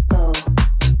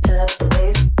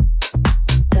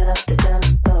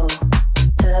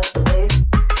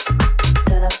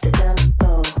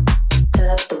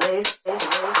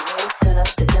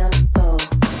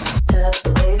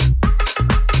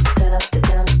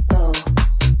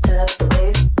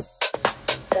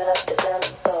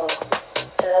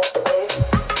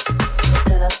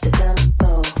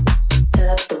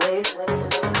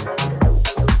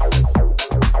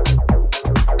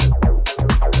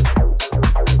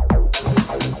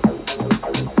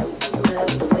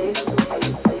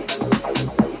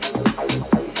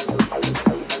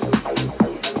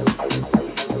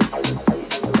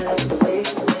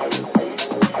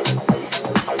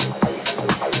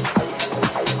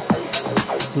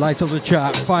Light up the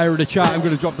chat, fire in the chat. I'm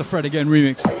going to drop the Fred Again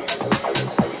remix.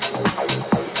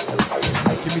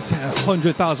 Give me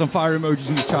 100,000 fire emojis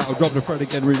in the chat. I'll drop the Fred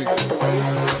Again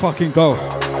remix. Fucking go.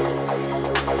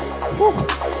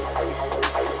 Woo.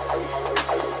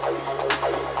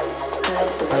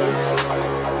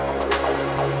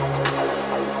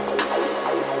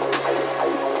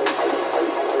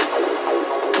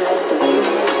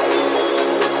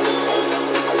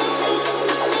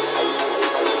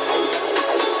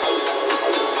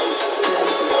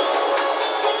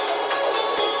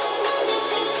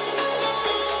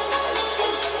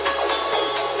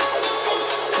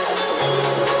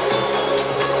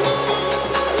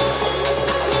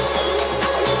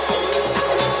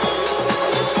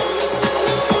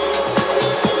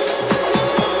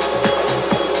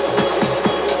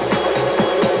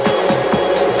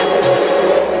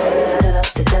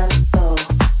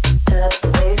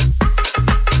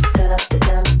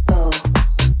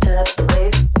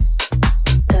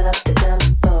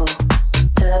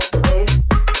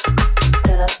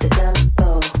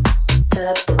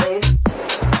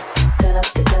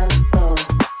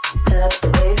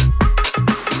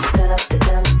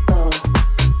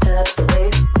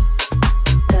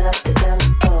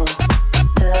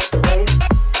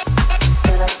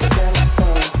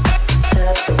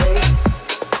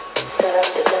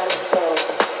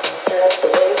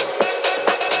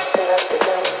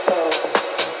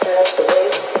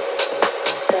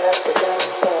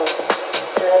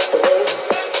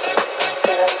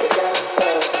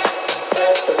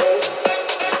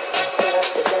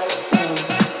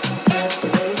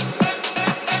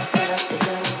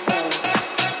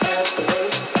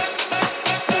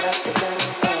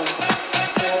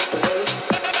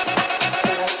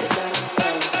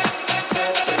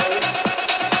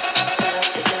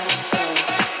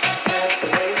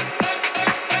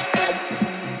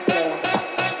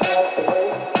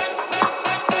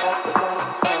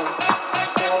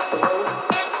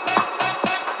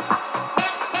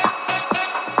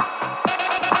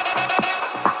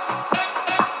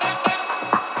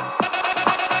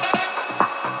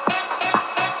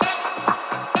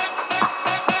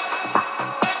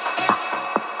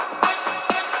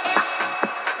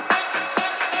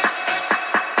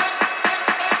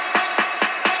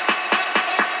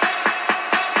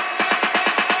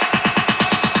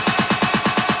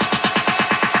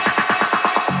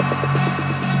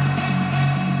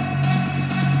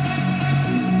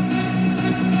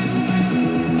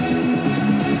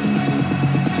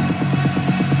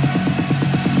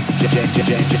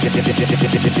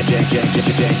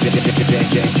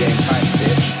 James Hype,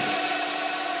 bitch.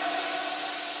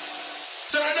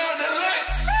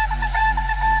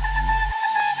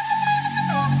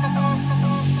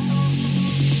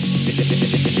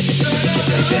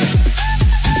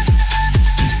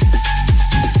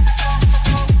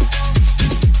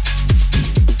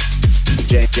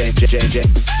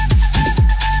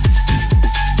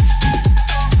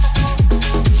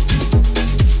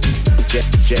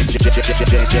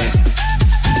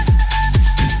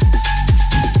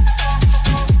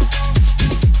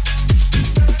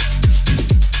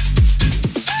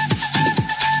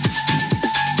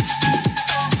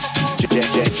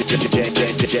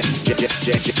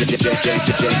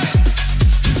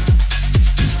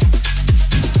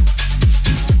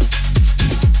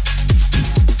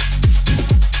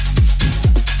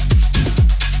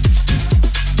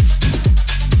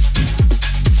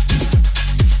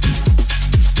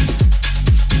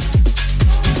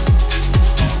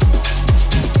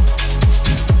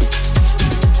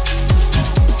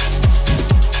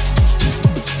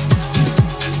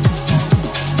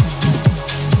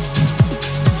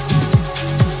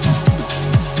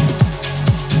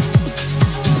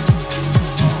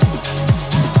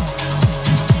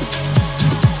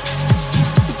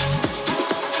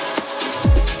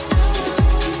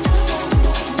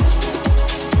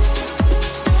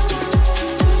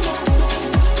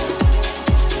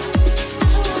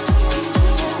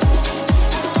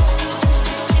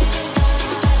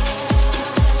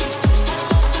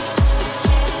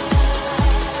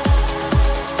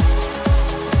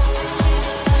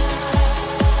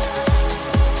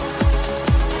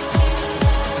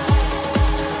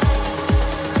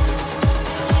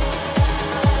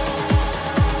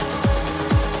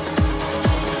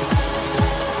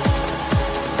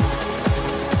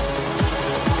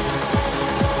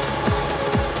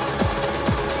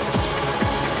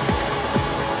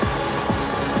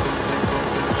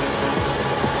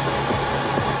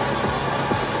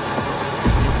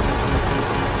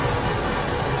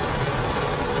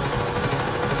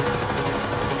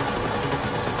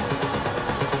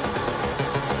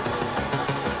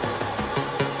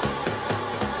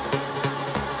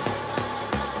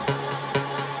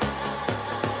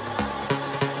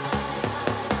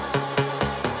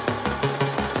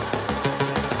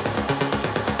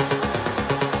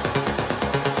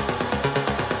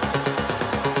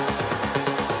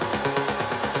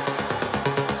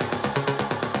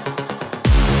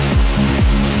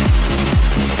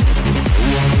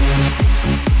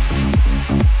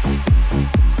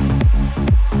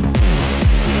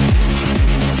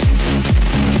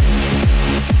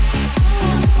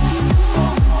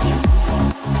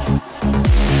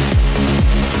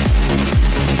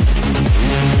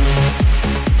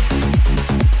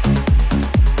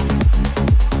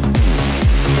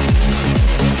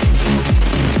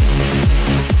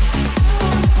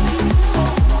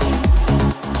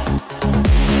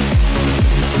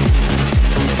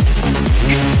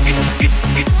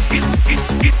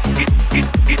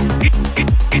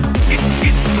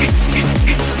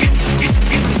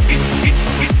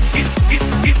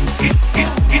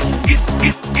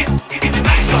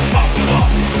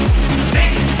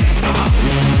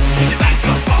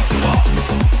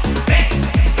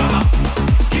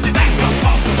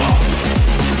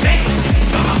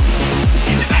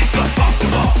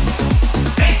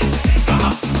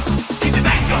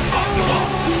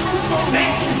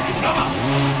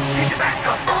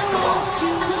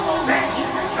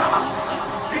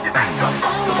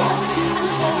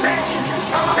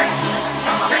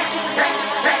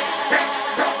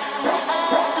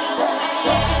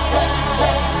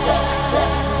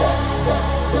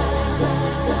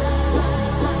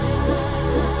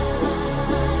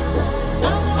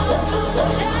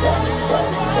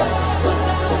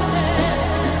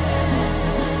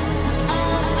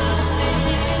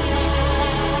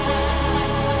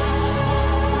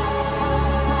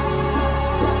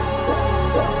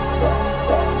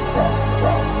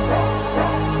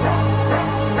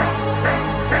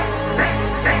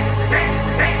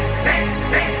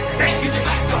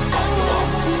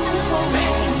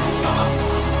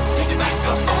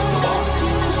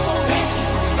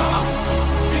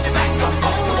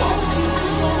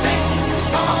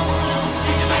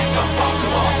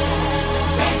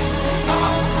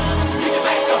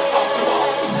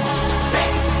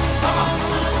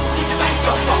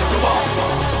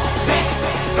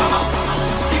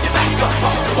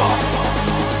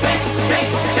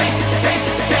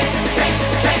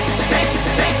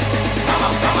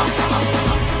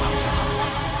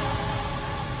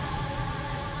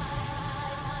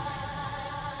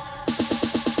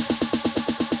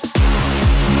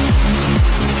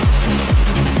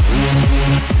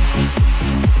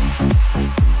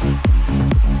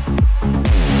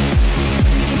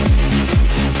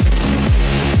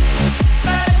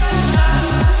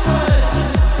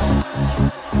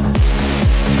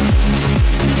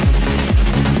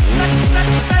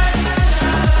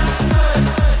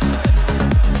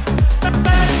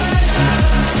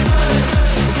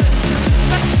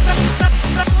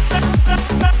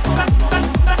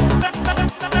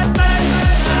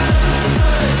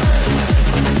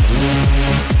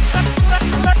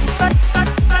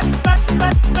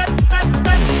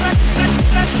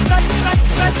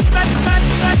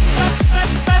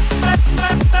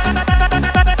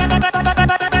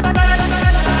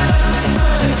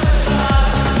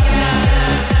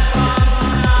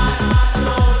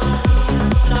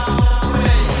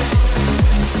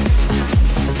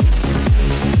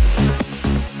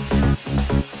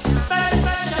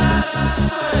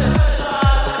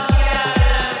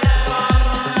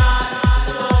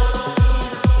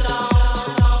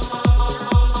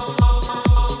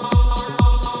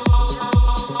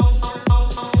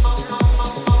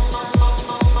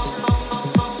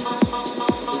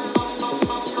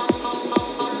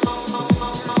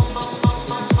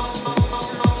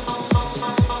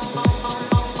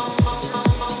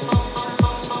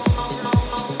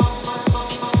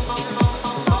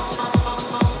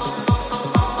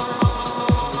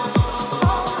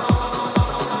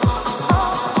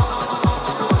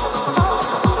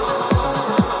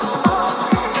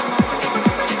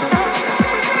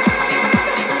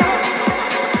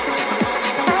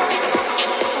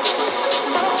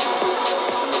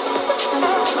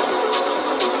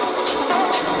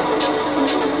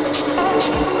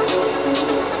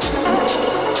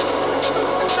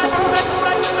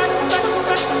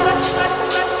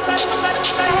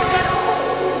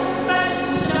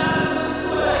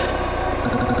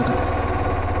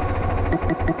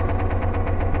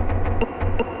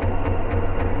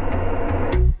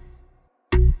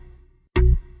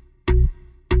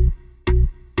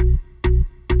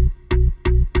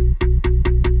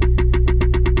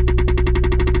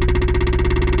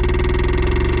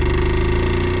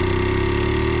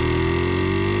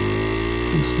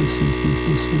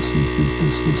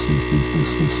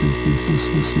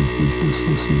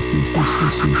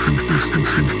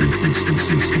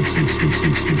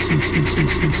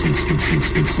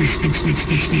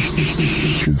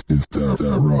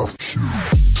 That rough shit.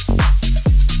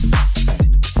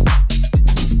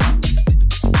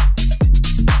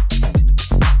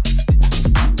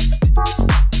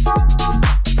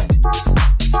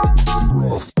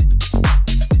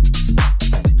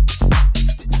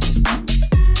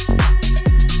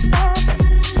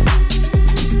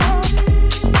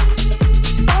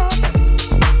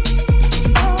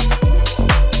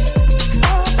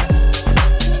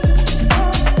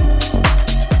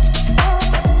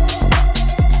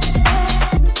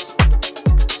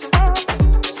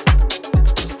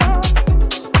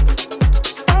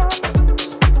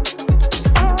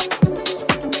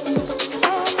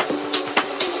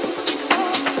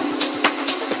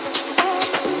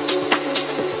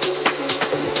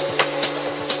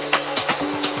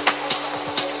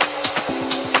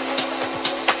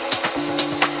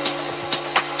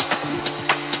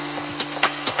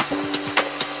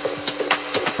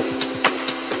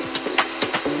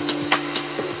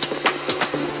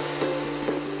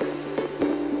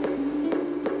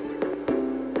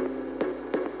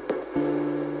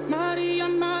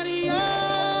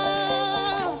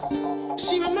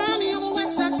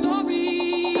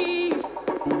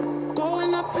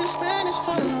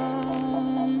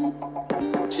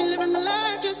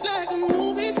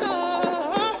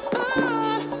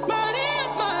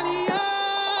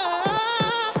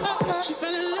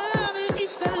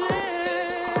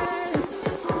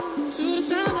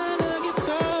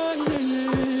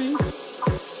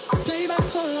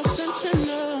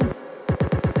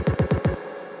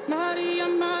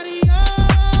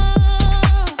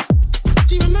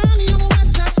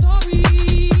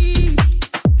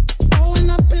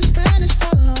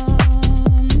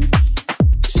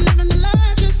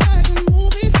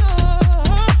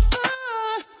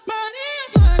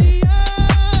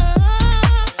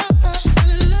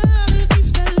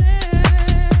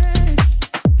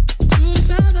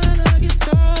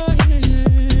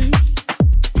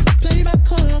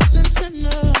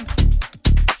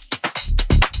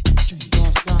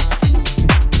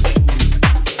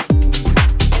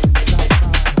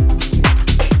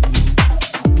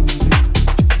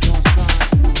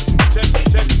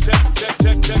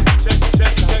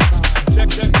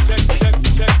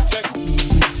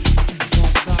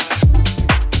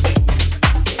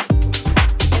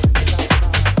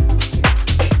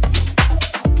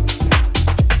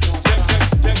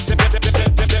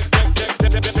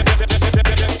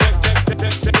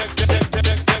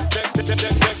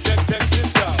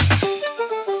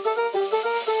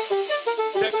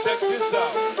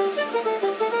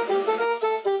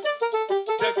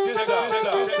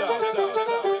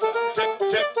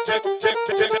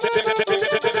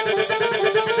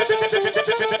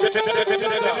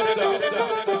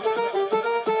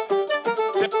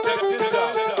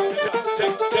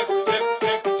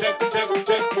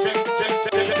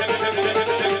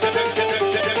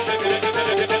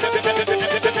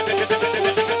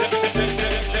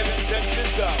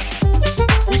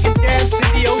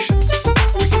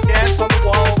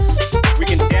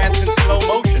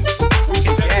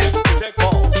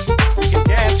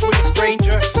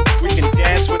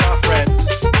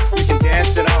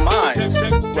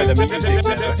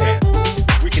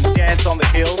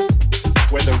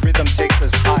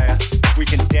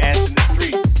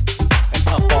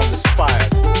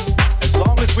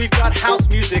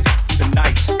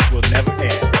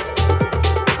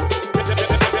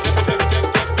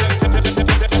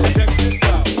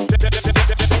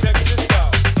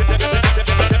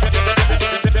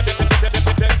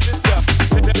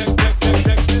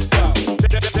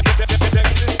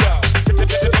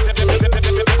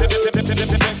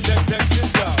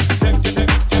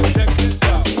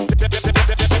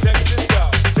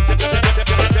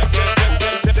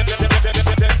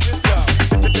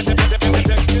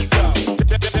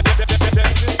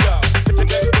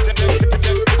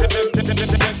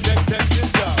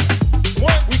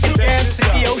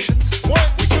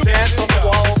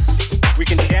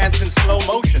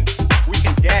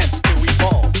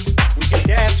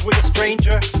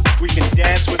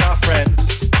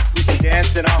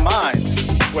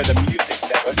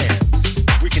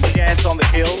 on the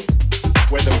hills,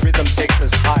 where the rhythm takes us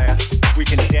higher, we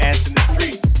can dance in the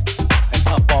streets and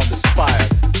up on the spires.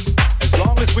 As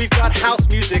long as we've got house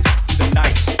music, the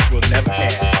night will never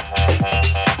end.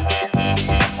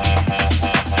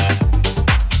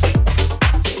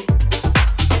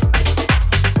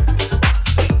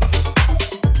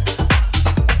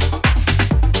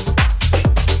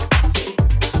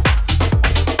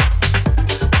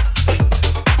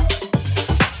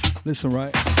 Listen,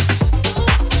 right?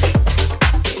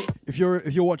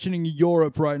 If you're watching in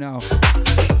Europe right now,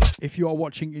 if you are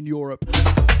watching in Europe,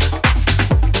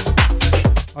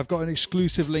 I've got an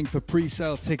exclusive link for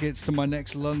pre-sale tickets to my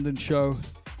next London show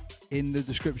in the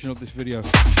description of this video.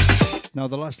 Now,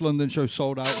 the last London show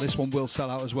sold out. This one will sell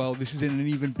out as well. This is in an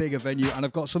even bigger venue, and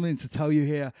I've got something to tell you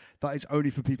here that is only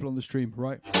for people on the stream,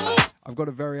 right? I've got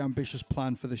a very ambitious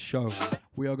plan for this show.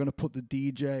 We are going to put the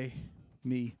DJ,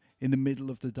 me, in the middle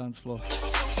of the dance floor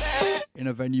in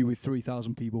a venue with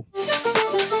 3,000 people.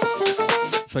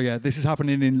 So yeah, this is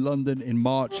happening in London in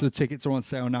March. The tickets are on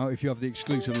sale now if you have the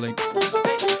exclusive link.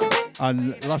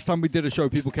 And last time we did a show,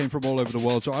 people came from all over the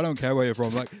world, so I don't care where you're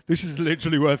from. Like, this is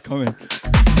literally worth coming.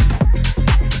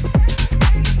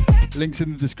 Links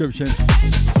in the description.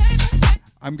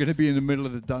 I'm going to be in the middle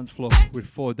of the dance floor with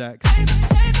 4 decks.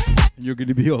 And you're going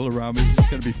to be all around me. It's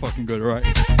going to be fucking good, alright?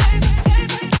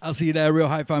 I'll see you there, Real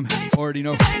Hype Fam. Already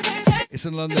know. It's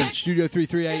in London, Studio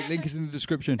 338. Link is in the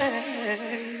description. I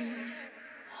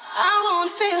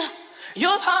won't feel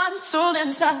your heart and soul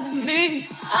inside me.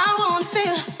 I won't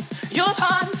feel your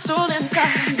heart and soul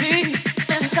inside me.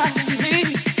 Inside me.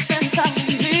 Inside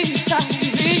me. Inside me.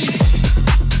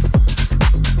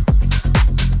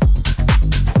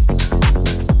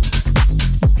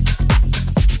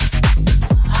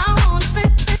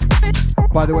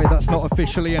 By the way, that's not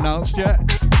officially announced yet.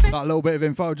 That little bit of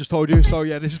info I just told you. So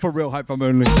yeah, this is for Real Hype Fam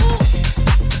only.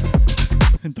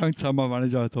 And don't tell my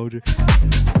manager I told you.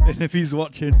 And if he's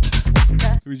watching,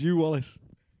 it was you, Wallace.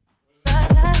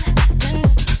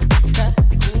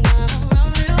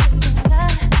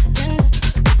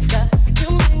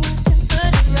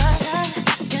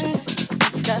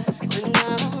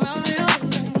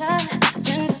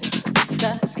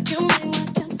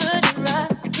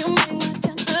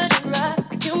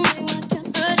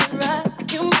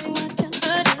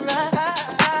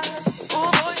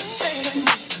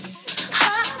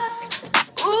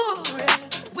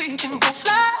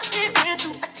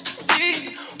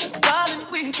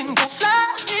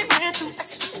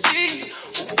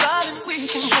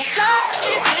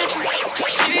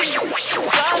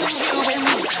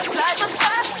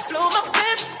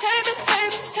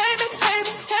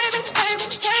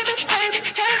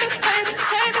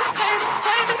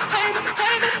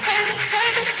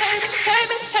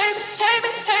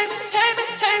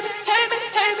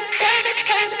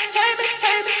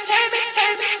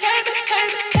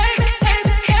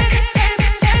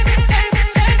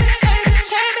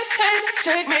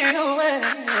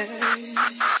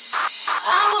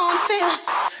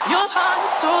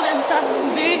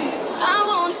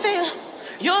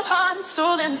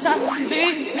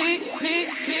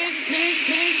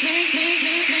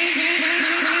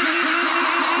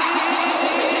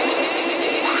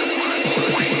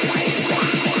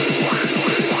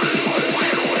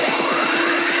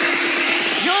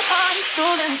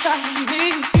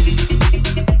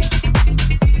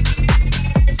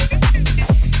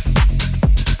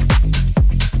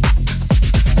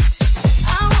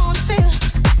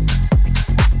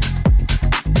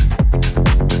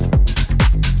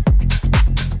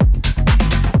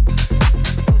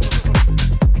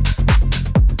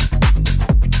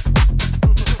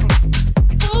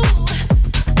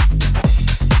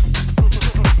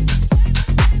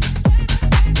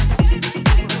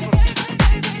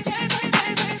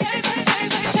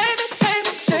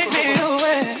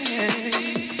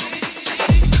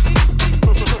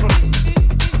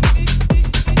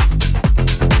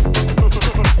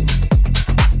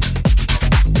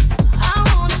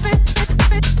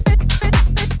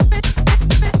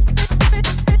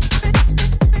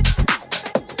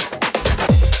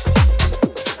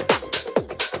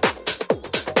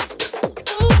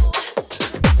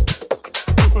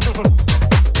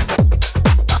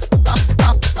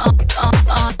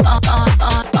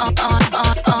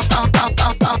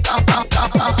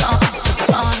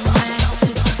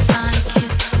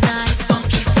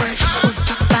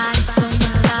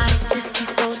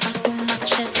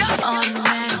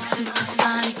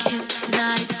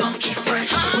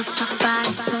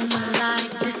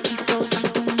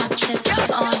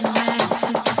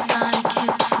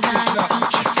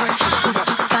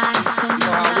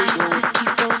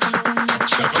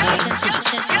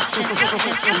 Check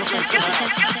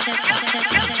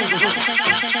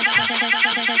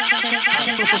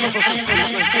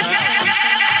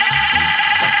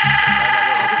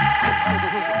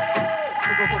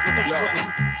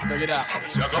it out.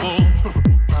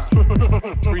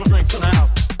 Free drinks in the house.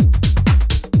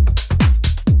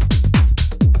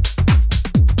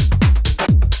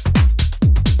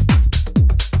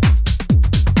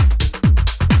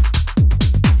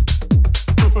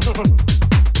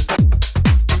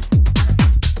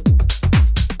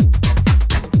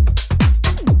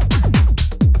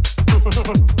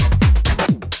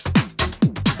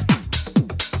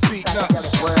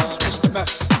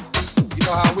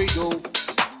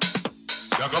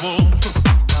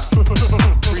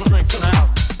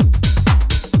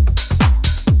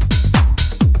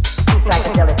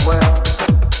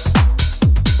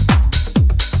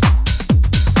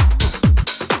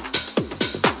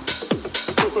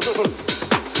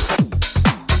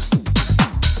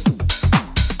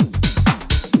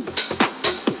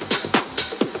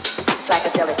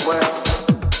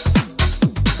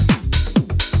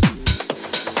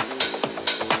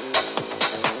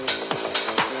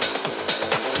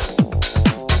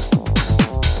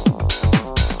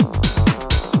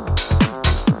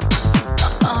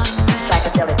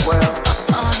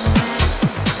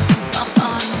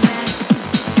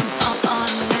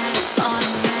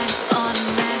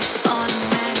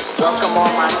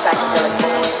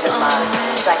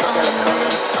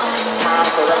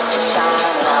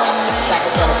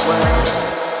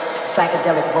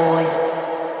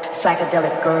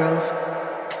 Psychedelic girls,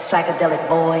 psychedelic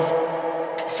boys,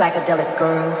 psychedelic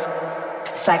girls,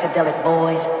 psychedelic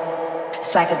boys,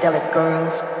 psychedelic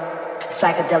girls,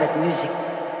 psychedelic music,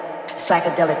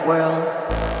 psychedelic world,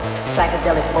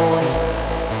 psychedelic boys,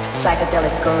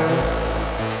 psychedelic girls,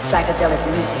 psychedelic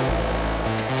music,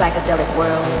 psychedelic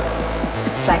world,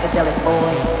 psychedelic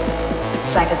boys,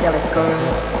 psychedelic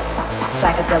girls,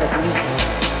 psychedelic music,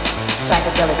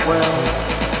 psychedelic world,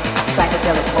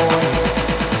 psychedelic boys,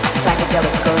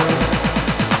 psychedelic girls,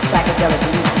 psychedelic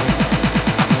music,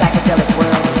 psychedelic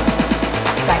world,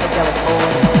 psychedelic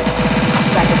boys,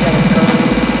 psychedelic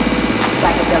girls,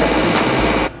 psychedelic music,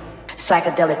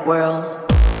 psychedelic world.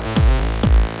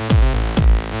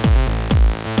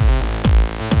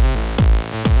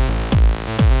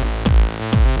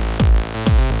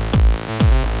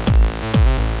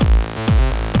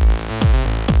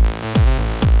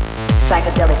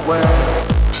 Psychedelic world.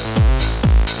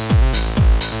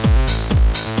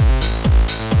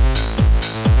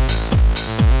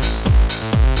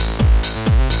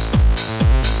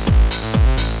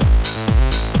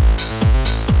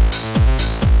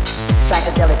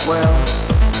 Psychedelic world.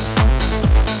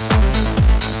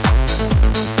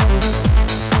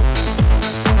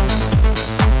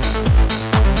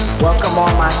 Welcome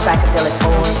all my psychedelic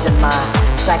boys and my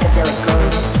psychedelic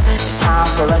girls. It's time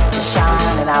for us to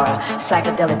shine in our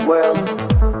psychedelic world.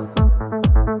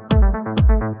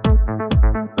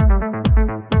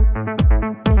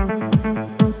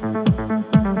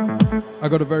 I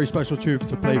got a very special tune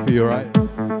to play for you, right?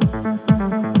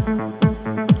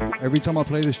 Every time I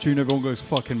play this tune, everyone goes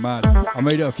fucking mad. I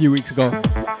made it a few weeks ago,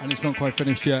 and it's not quite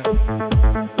finished yet.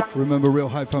 Remember, Real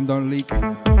Hype Fam don't leak.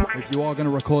 If you are going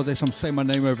to record this, I'm saying my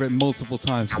name over it multiple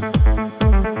times.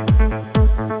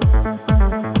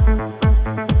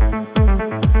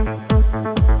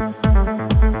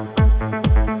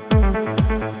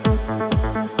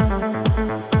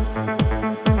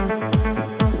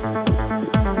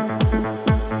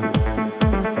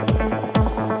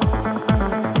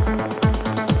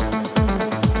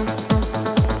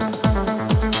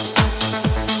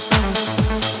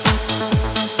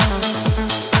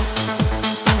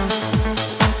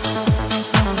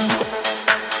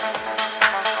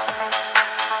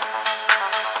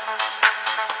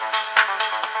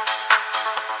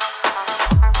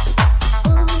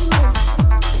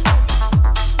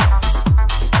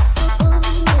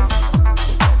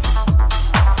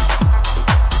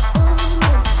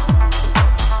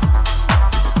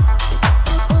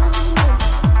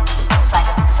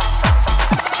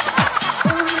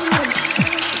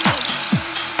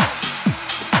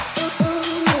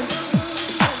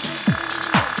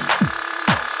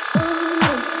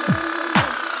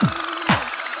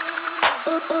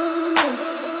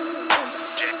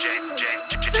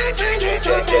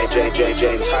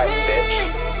 James Hype, bitch.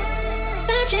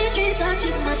 That gently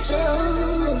touches my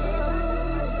soul.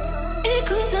 It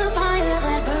cools the fire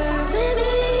that burns in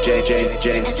me.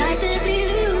 And I simply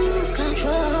lose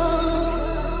control.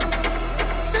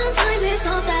 Sometimes it's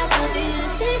all that's a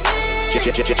distant friend.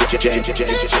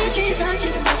 That gently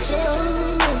touches my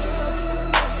soul.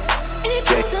 It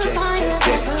cools the fire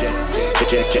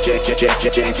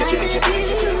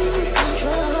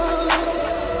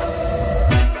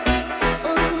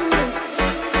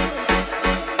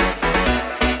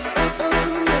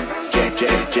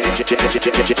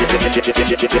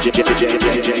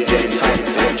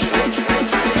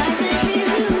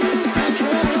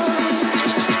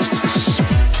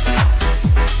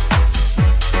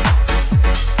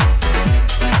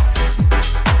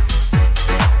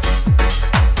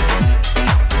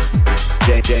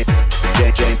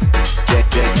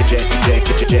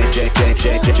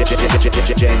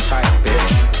James Hype,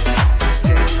 bitch.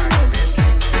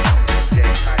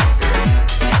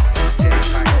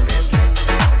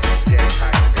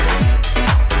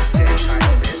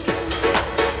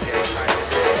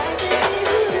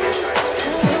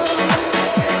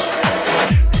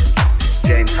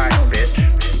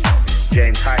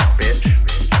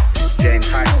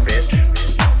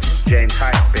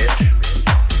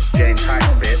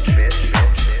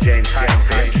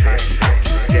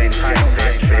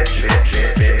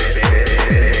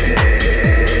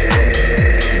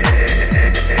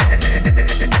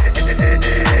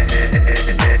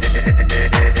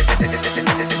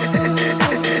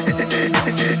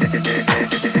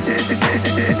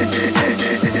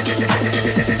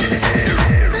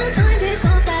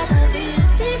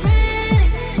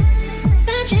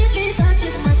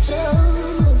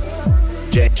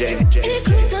 It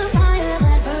cools the fire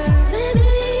that burns in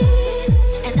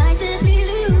me, and I simply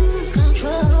lose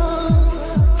control.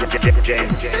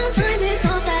 Sometimes it's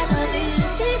all that love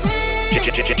is different,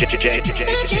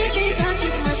 that gently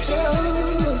touches my soul.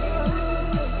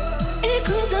 It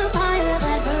cools the fire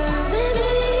that burns in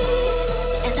me,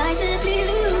 and I simply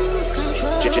lose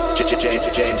control.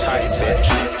 James Hype, bitch.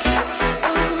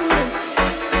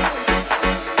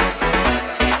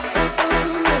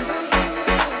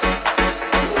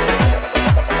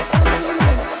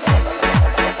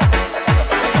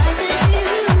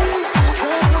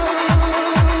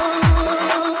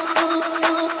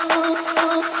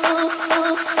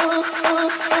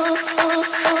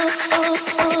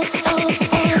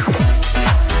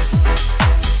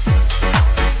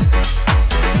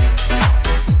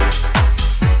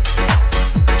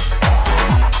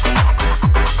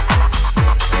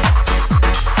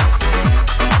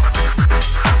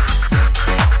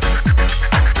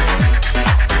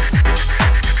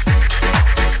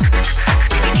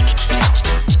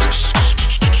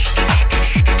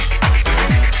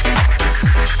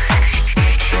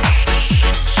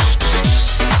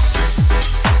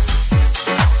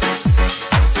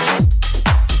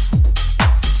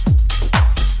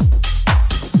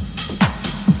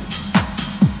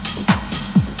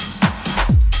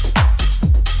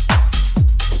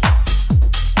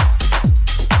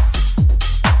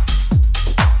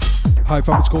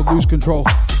 It's called Lose Control.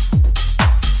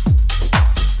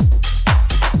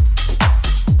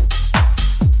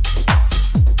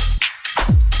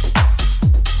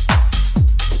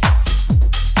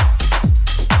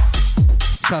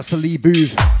 Shouts to Lee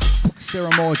Booth,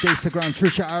 Sarah Moore, Jaystagram,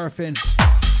 Trisha Arafin,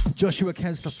 Joshua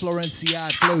Kensler,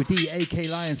 Florencia, Flo D, AK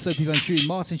Lion, Sophie Van Schuy,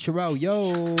 Martin Sherrill,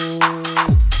 yo!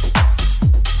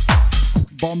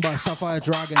 Bomba, Sapphire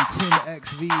Dragon, Tim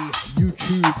XV,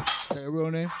 YouTube, is that your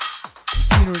real name?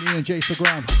 Tina and Ian,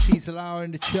 Jaystagram, Tita Lauer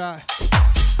in the chat.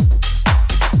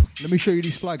 Let me show you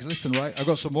these flags. Listen, right? I've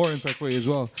got some more info for you as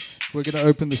well. We're going to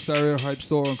open the Stereo Hype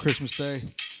store on Christmas Day.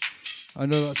 I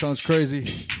know that sounds crazy,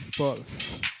 but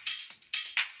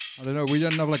I don't know. We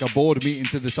didn't have like a board meeting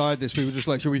to decide this. We were just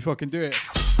like, should we fucking do it?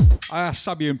 I asked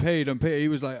Sabi and Paid, and he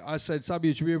was like, I said,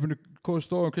 Sabi, should we open the core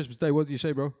store on Christmas Day? What do you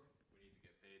say, bro? We need to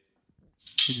get paid.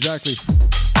 Exactly.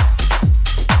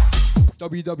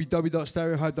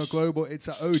 www.stereohype.global. It's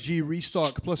an OG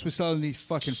restock. Plus, we're selling these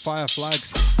fucking fire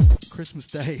flags. Christmas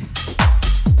Day.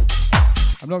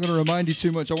 I'm not going to remind you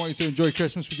too much. I want you to enjoy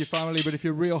Christmas with your family, but if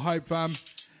you're a real hype fam,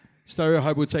 Stereo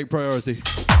Hype will take priority.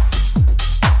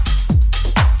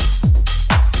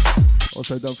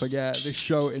 Also, don't forget, this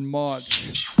show in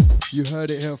March, you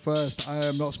heard it here first. I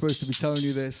am not supposed to be telling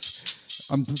you this.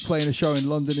 I'm playing a show in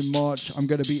London in March. I'm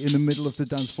going to be in the middle of the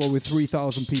dance floor with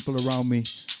 3,000 people around me.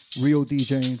 Real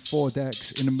DJing, 4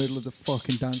 decks in the middle of the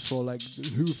fucking dance floor. Like,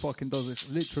 who fucking does this?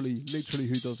 Literally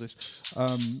who does this?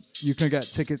 You can get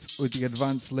tickets with the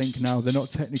advanced link now. They're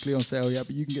not technically on sale yet,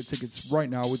 but you can get tickets right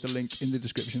now with the link in the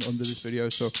description under this video.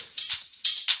 So,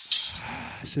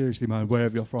 seriously, man,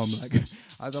 wherever you're from. Like,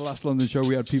 at the last London show,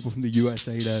 we had people from the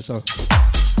USA there, so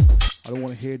I don't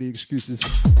want to hear the excuses.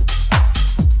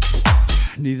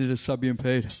 Neither does Sabi and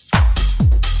Paid.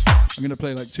 I'm going to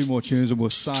play like 2 more tunes and we'll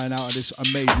sign out of this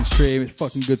amazing stream. It's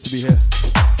fucking good to be here.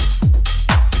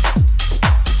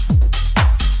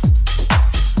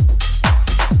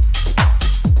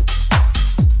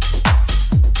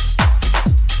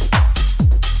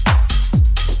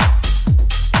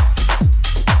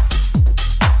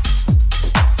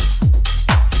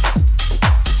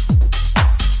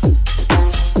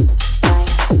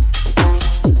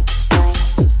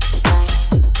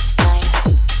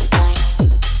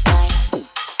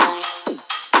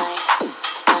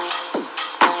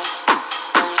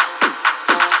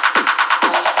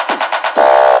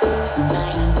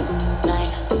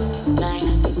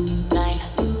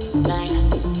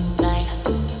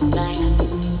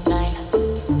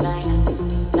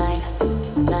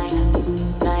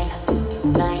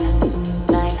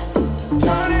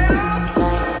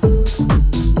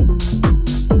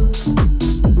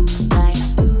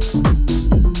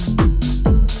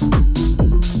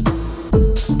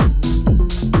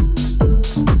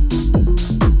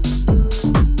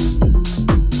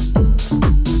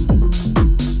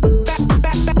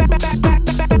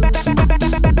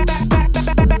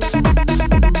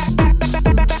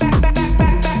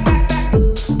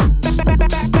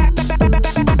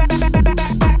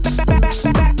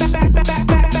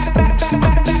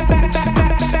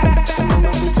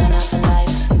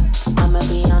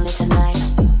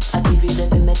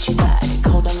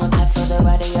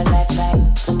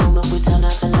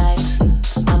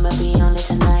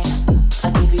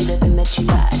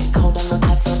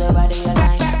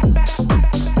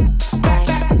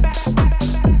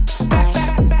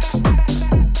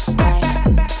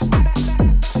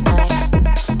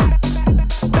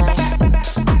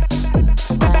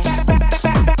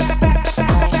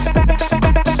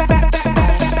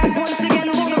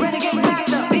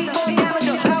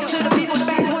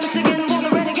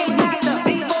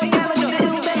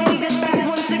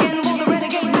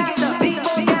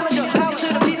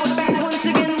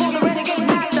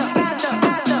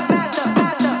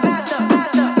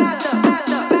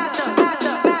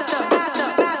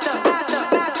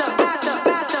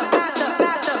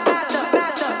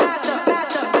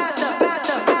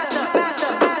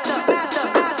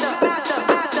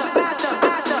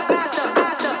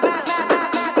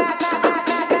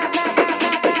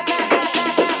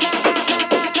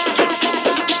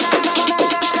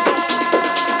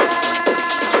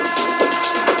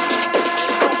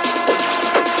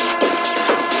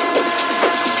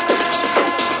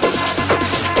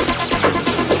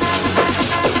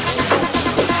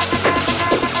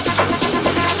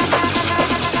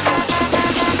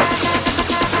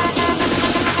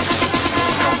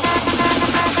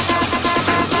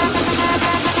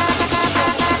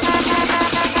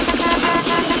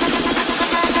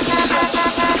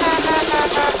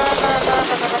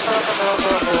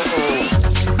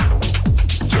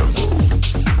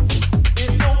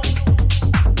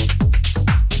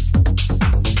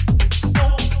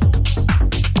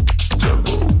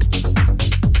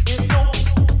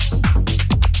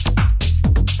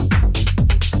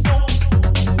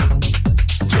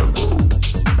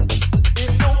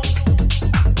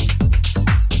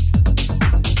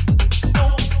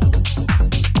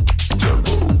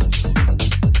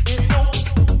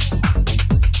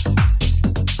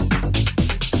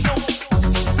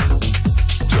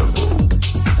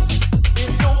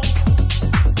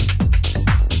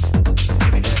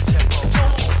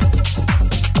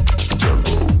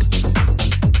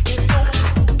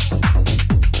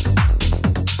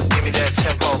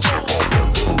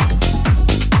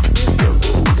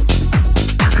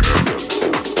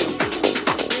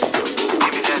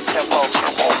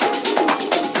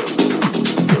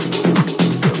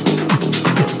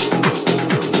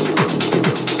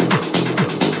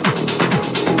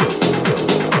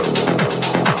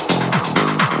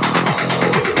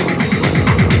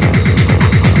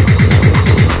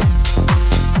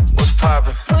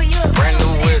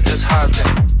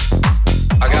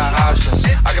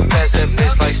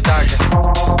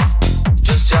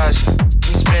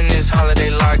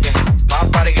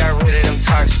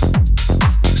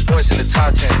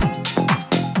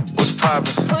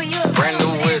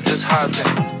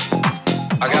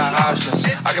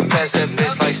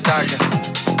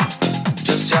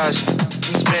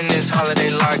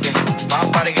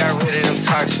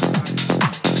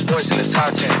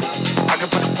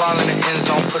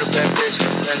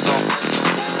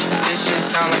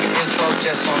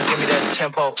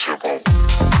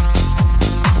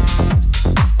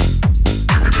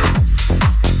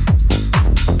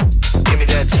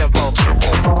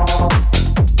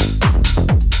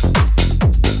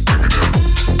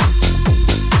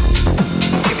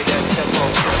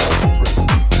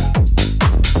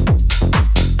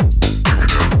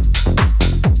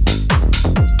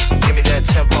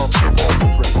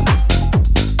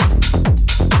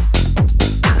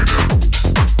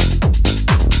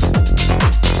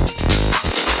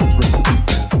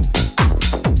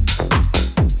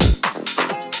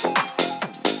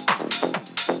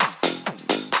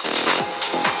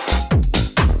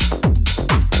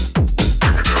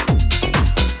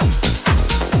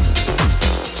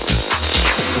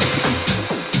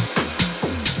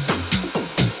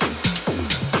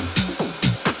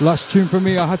 Last tune for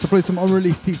me, I had to play some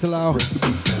unreleased Tita Lau.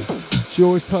 She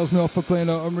always tells me off for playing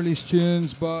her unreleased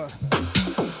tunes, but I'm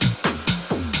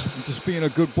just being a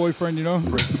good boyfriend, you know?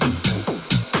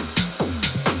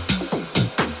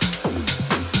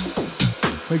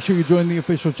 Make sure you join the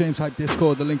official James Hype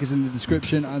Discord. The link is in the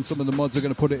description, and some of the mods are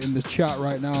going to put it in the chat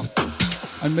right now.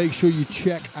 And make sure you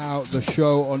check out the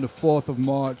show on the 4th of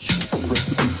March.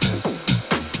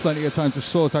 Plenty of time to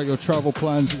sort out your travel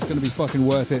plans. It's going to be fucking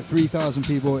worth it. 3,000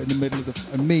 people in the middle of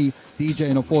the... and me,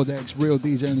 DJing on 4 decks, real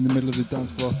DJing in the middle of the dance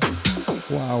floor.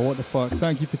 Wow, what the fuck.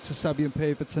 Thank you to Sabian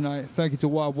Pay for tonight. Thank you to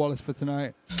Wild Wallace for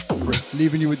tonight.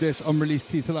 Leaving you with this unreleased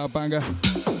Tita Loud banger.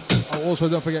 Oh, also,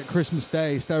 don't forget Christmas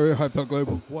Day,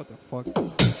 Stereohype.global. What the fuck?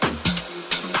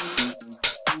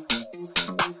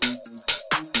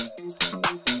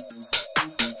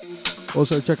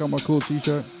 Also, check out my cool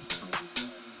t-shirt.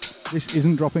 This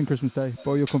isn't dropping Christmas Day,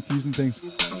 but you're confusing things.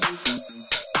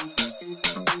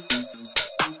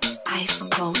 Ice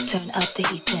cold, turn up the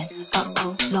heat in.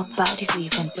 Uh-oh, nobody's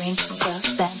leaving. Bring the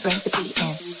band, bring the beat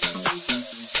in.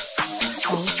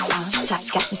 Hold on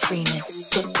tight, got me screaming.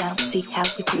 Get down, see how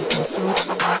we creeping. Smooth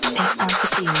like paint on the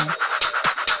ceiling.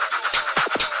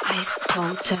 Ice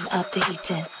cold, turn up the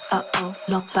heat in. Uh-oh,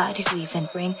 nobody's leaving.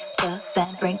 Bring the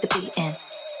band, bring the beat in.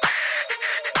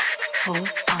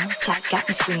 Hold on tight, got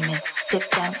me screaming. Dip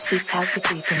down, see how we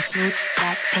creeping. Smooth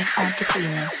like paint on the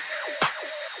ceiling.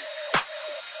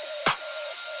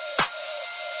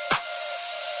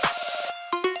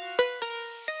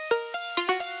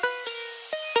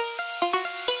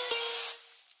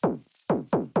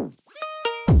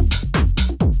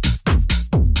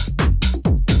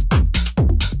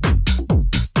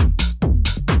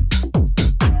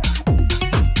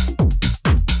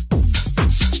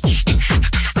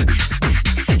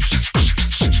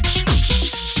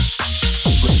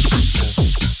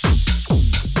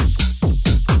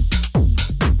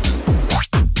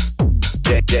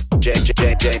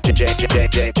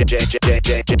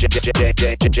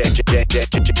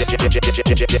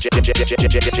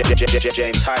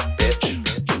 James Hype,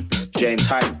 bitch. James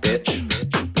Hype, bitch.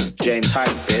 James Hype,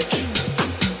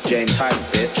 bitch. James Hype,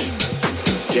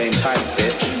 bitch. James Hype,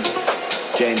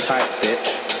 bitch. James Hype,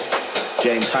 bitch.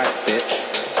 James Hype,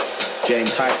 bitch.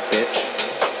 James Hype,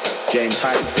 bitch. James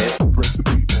Hype, bitch.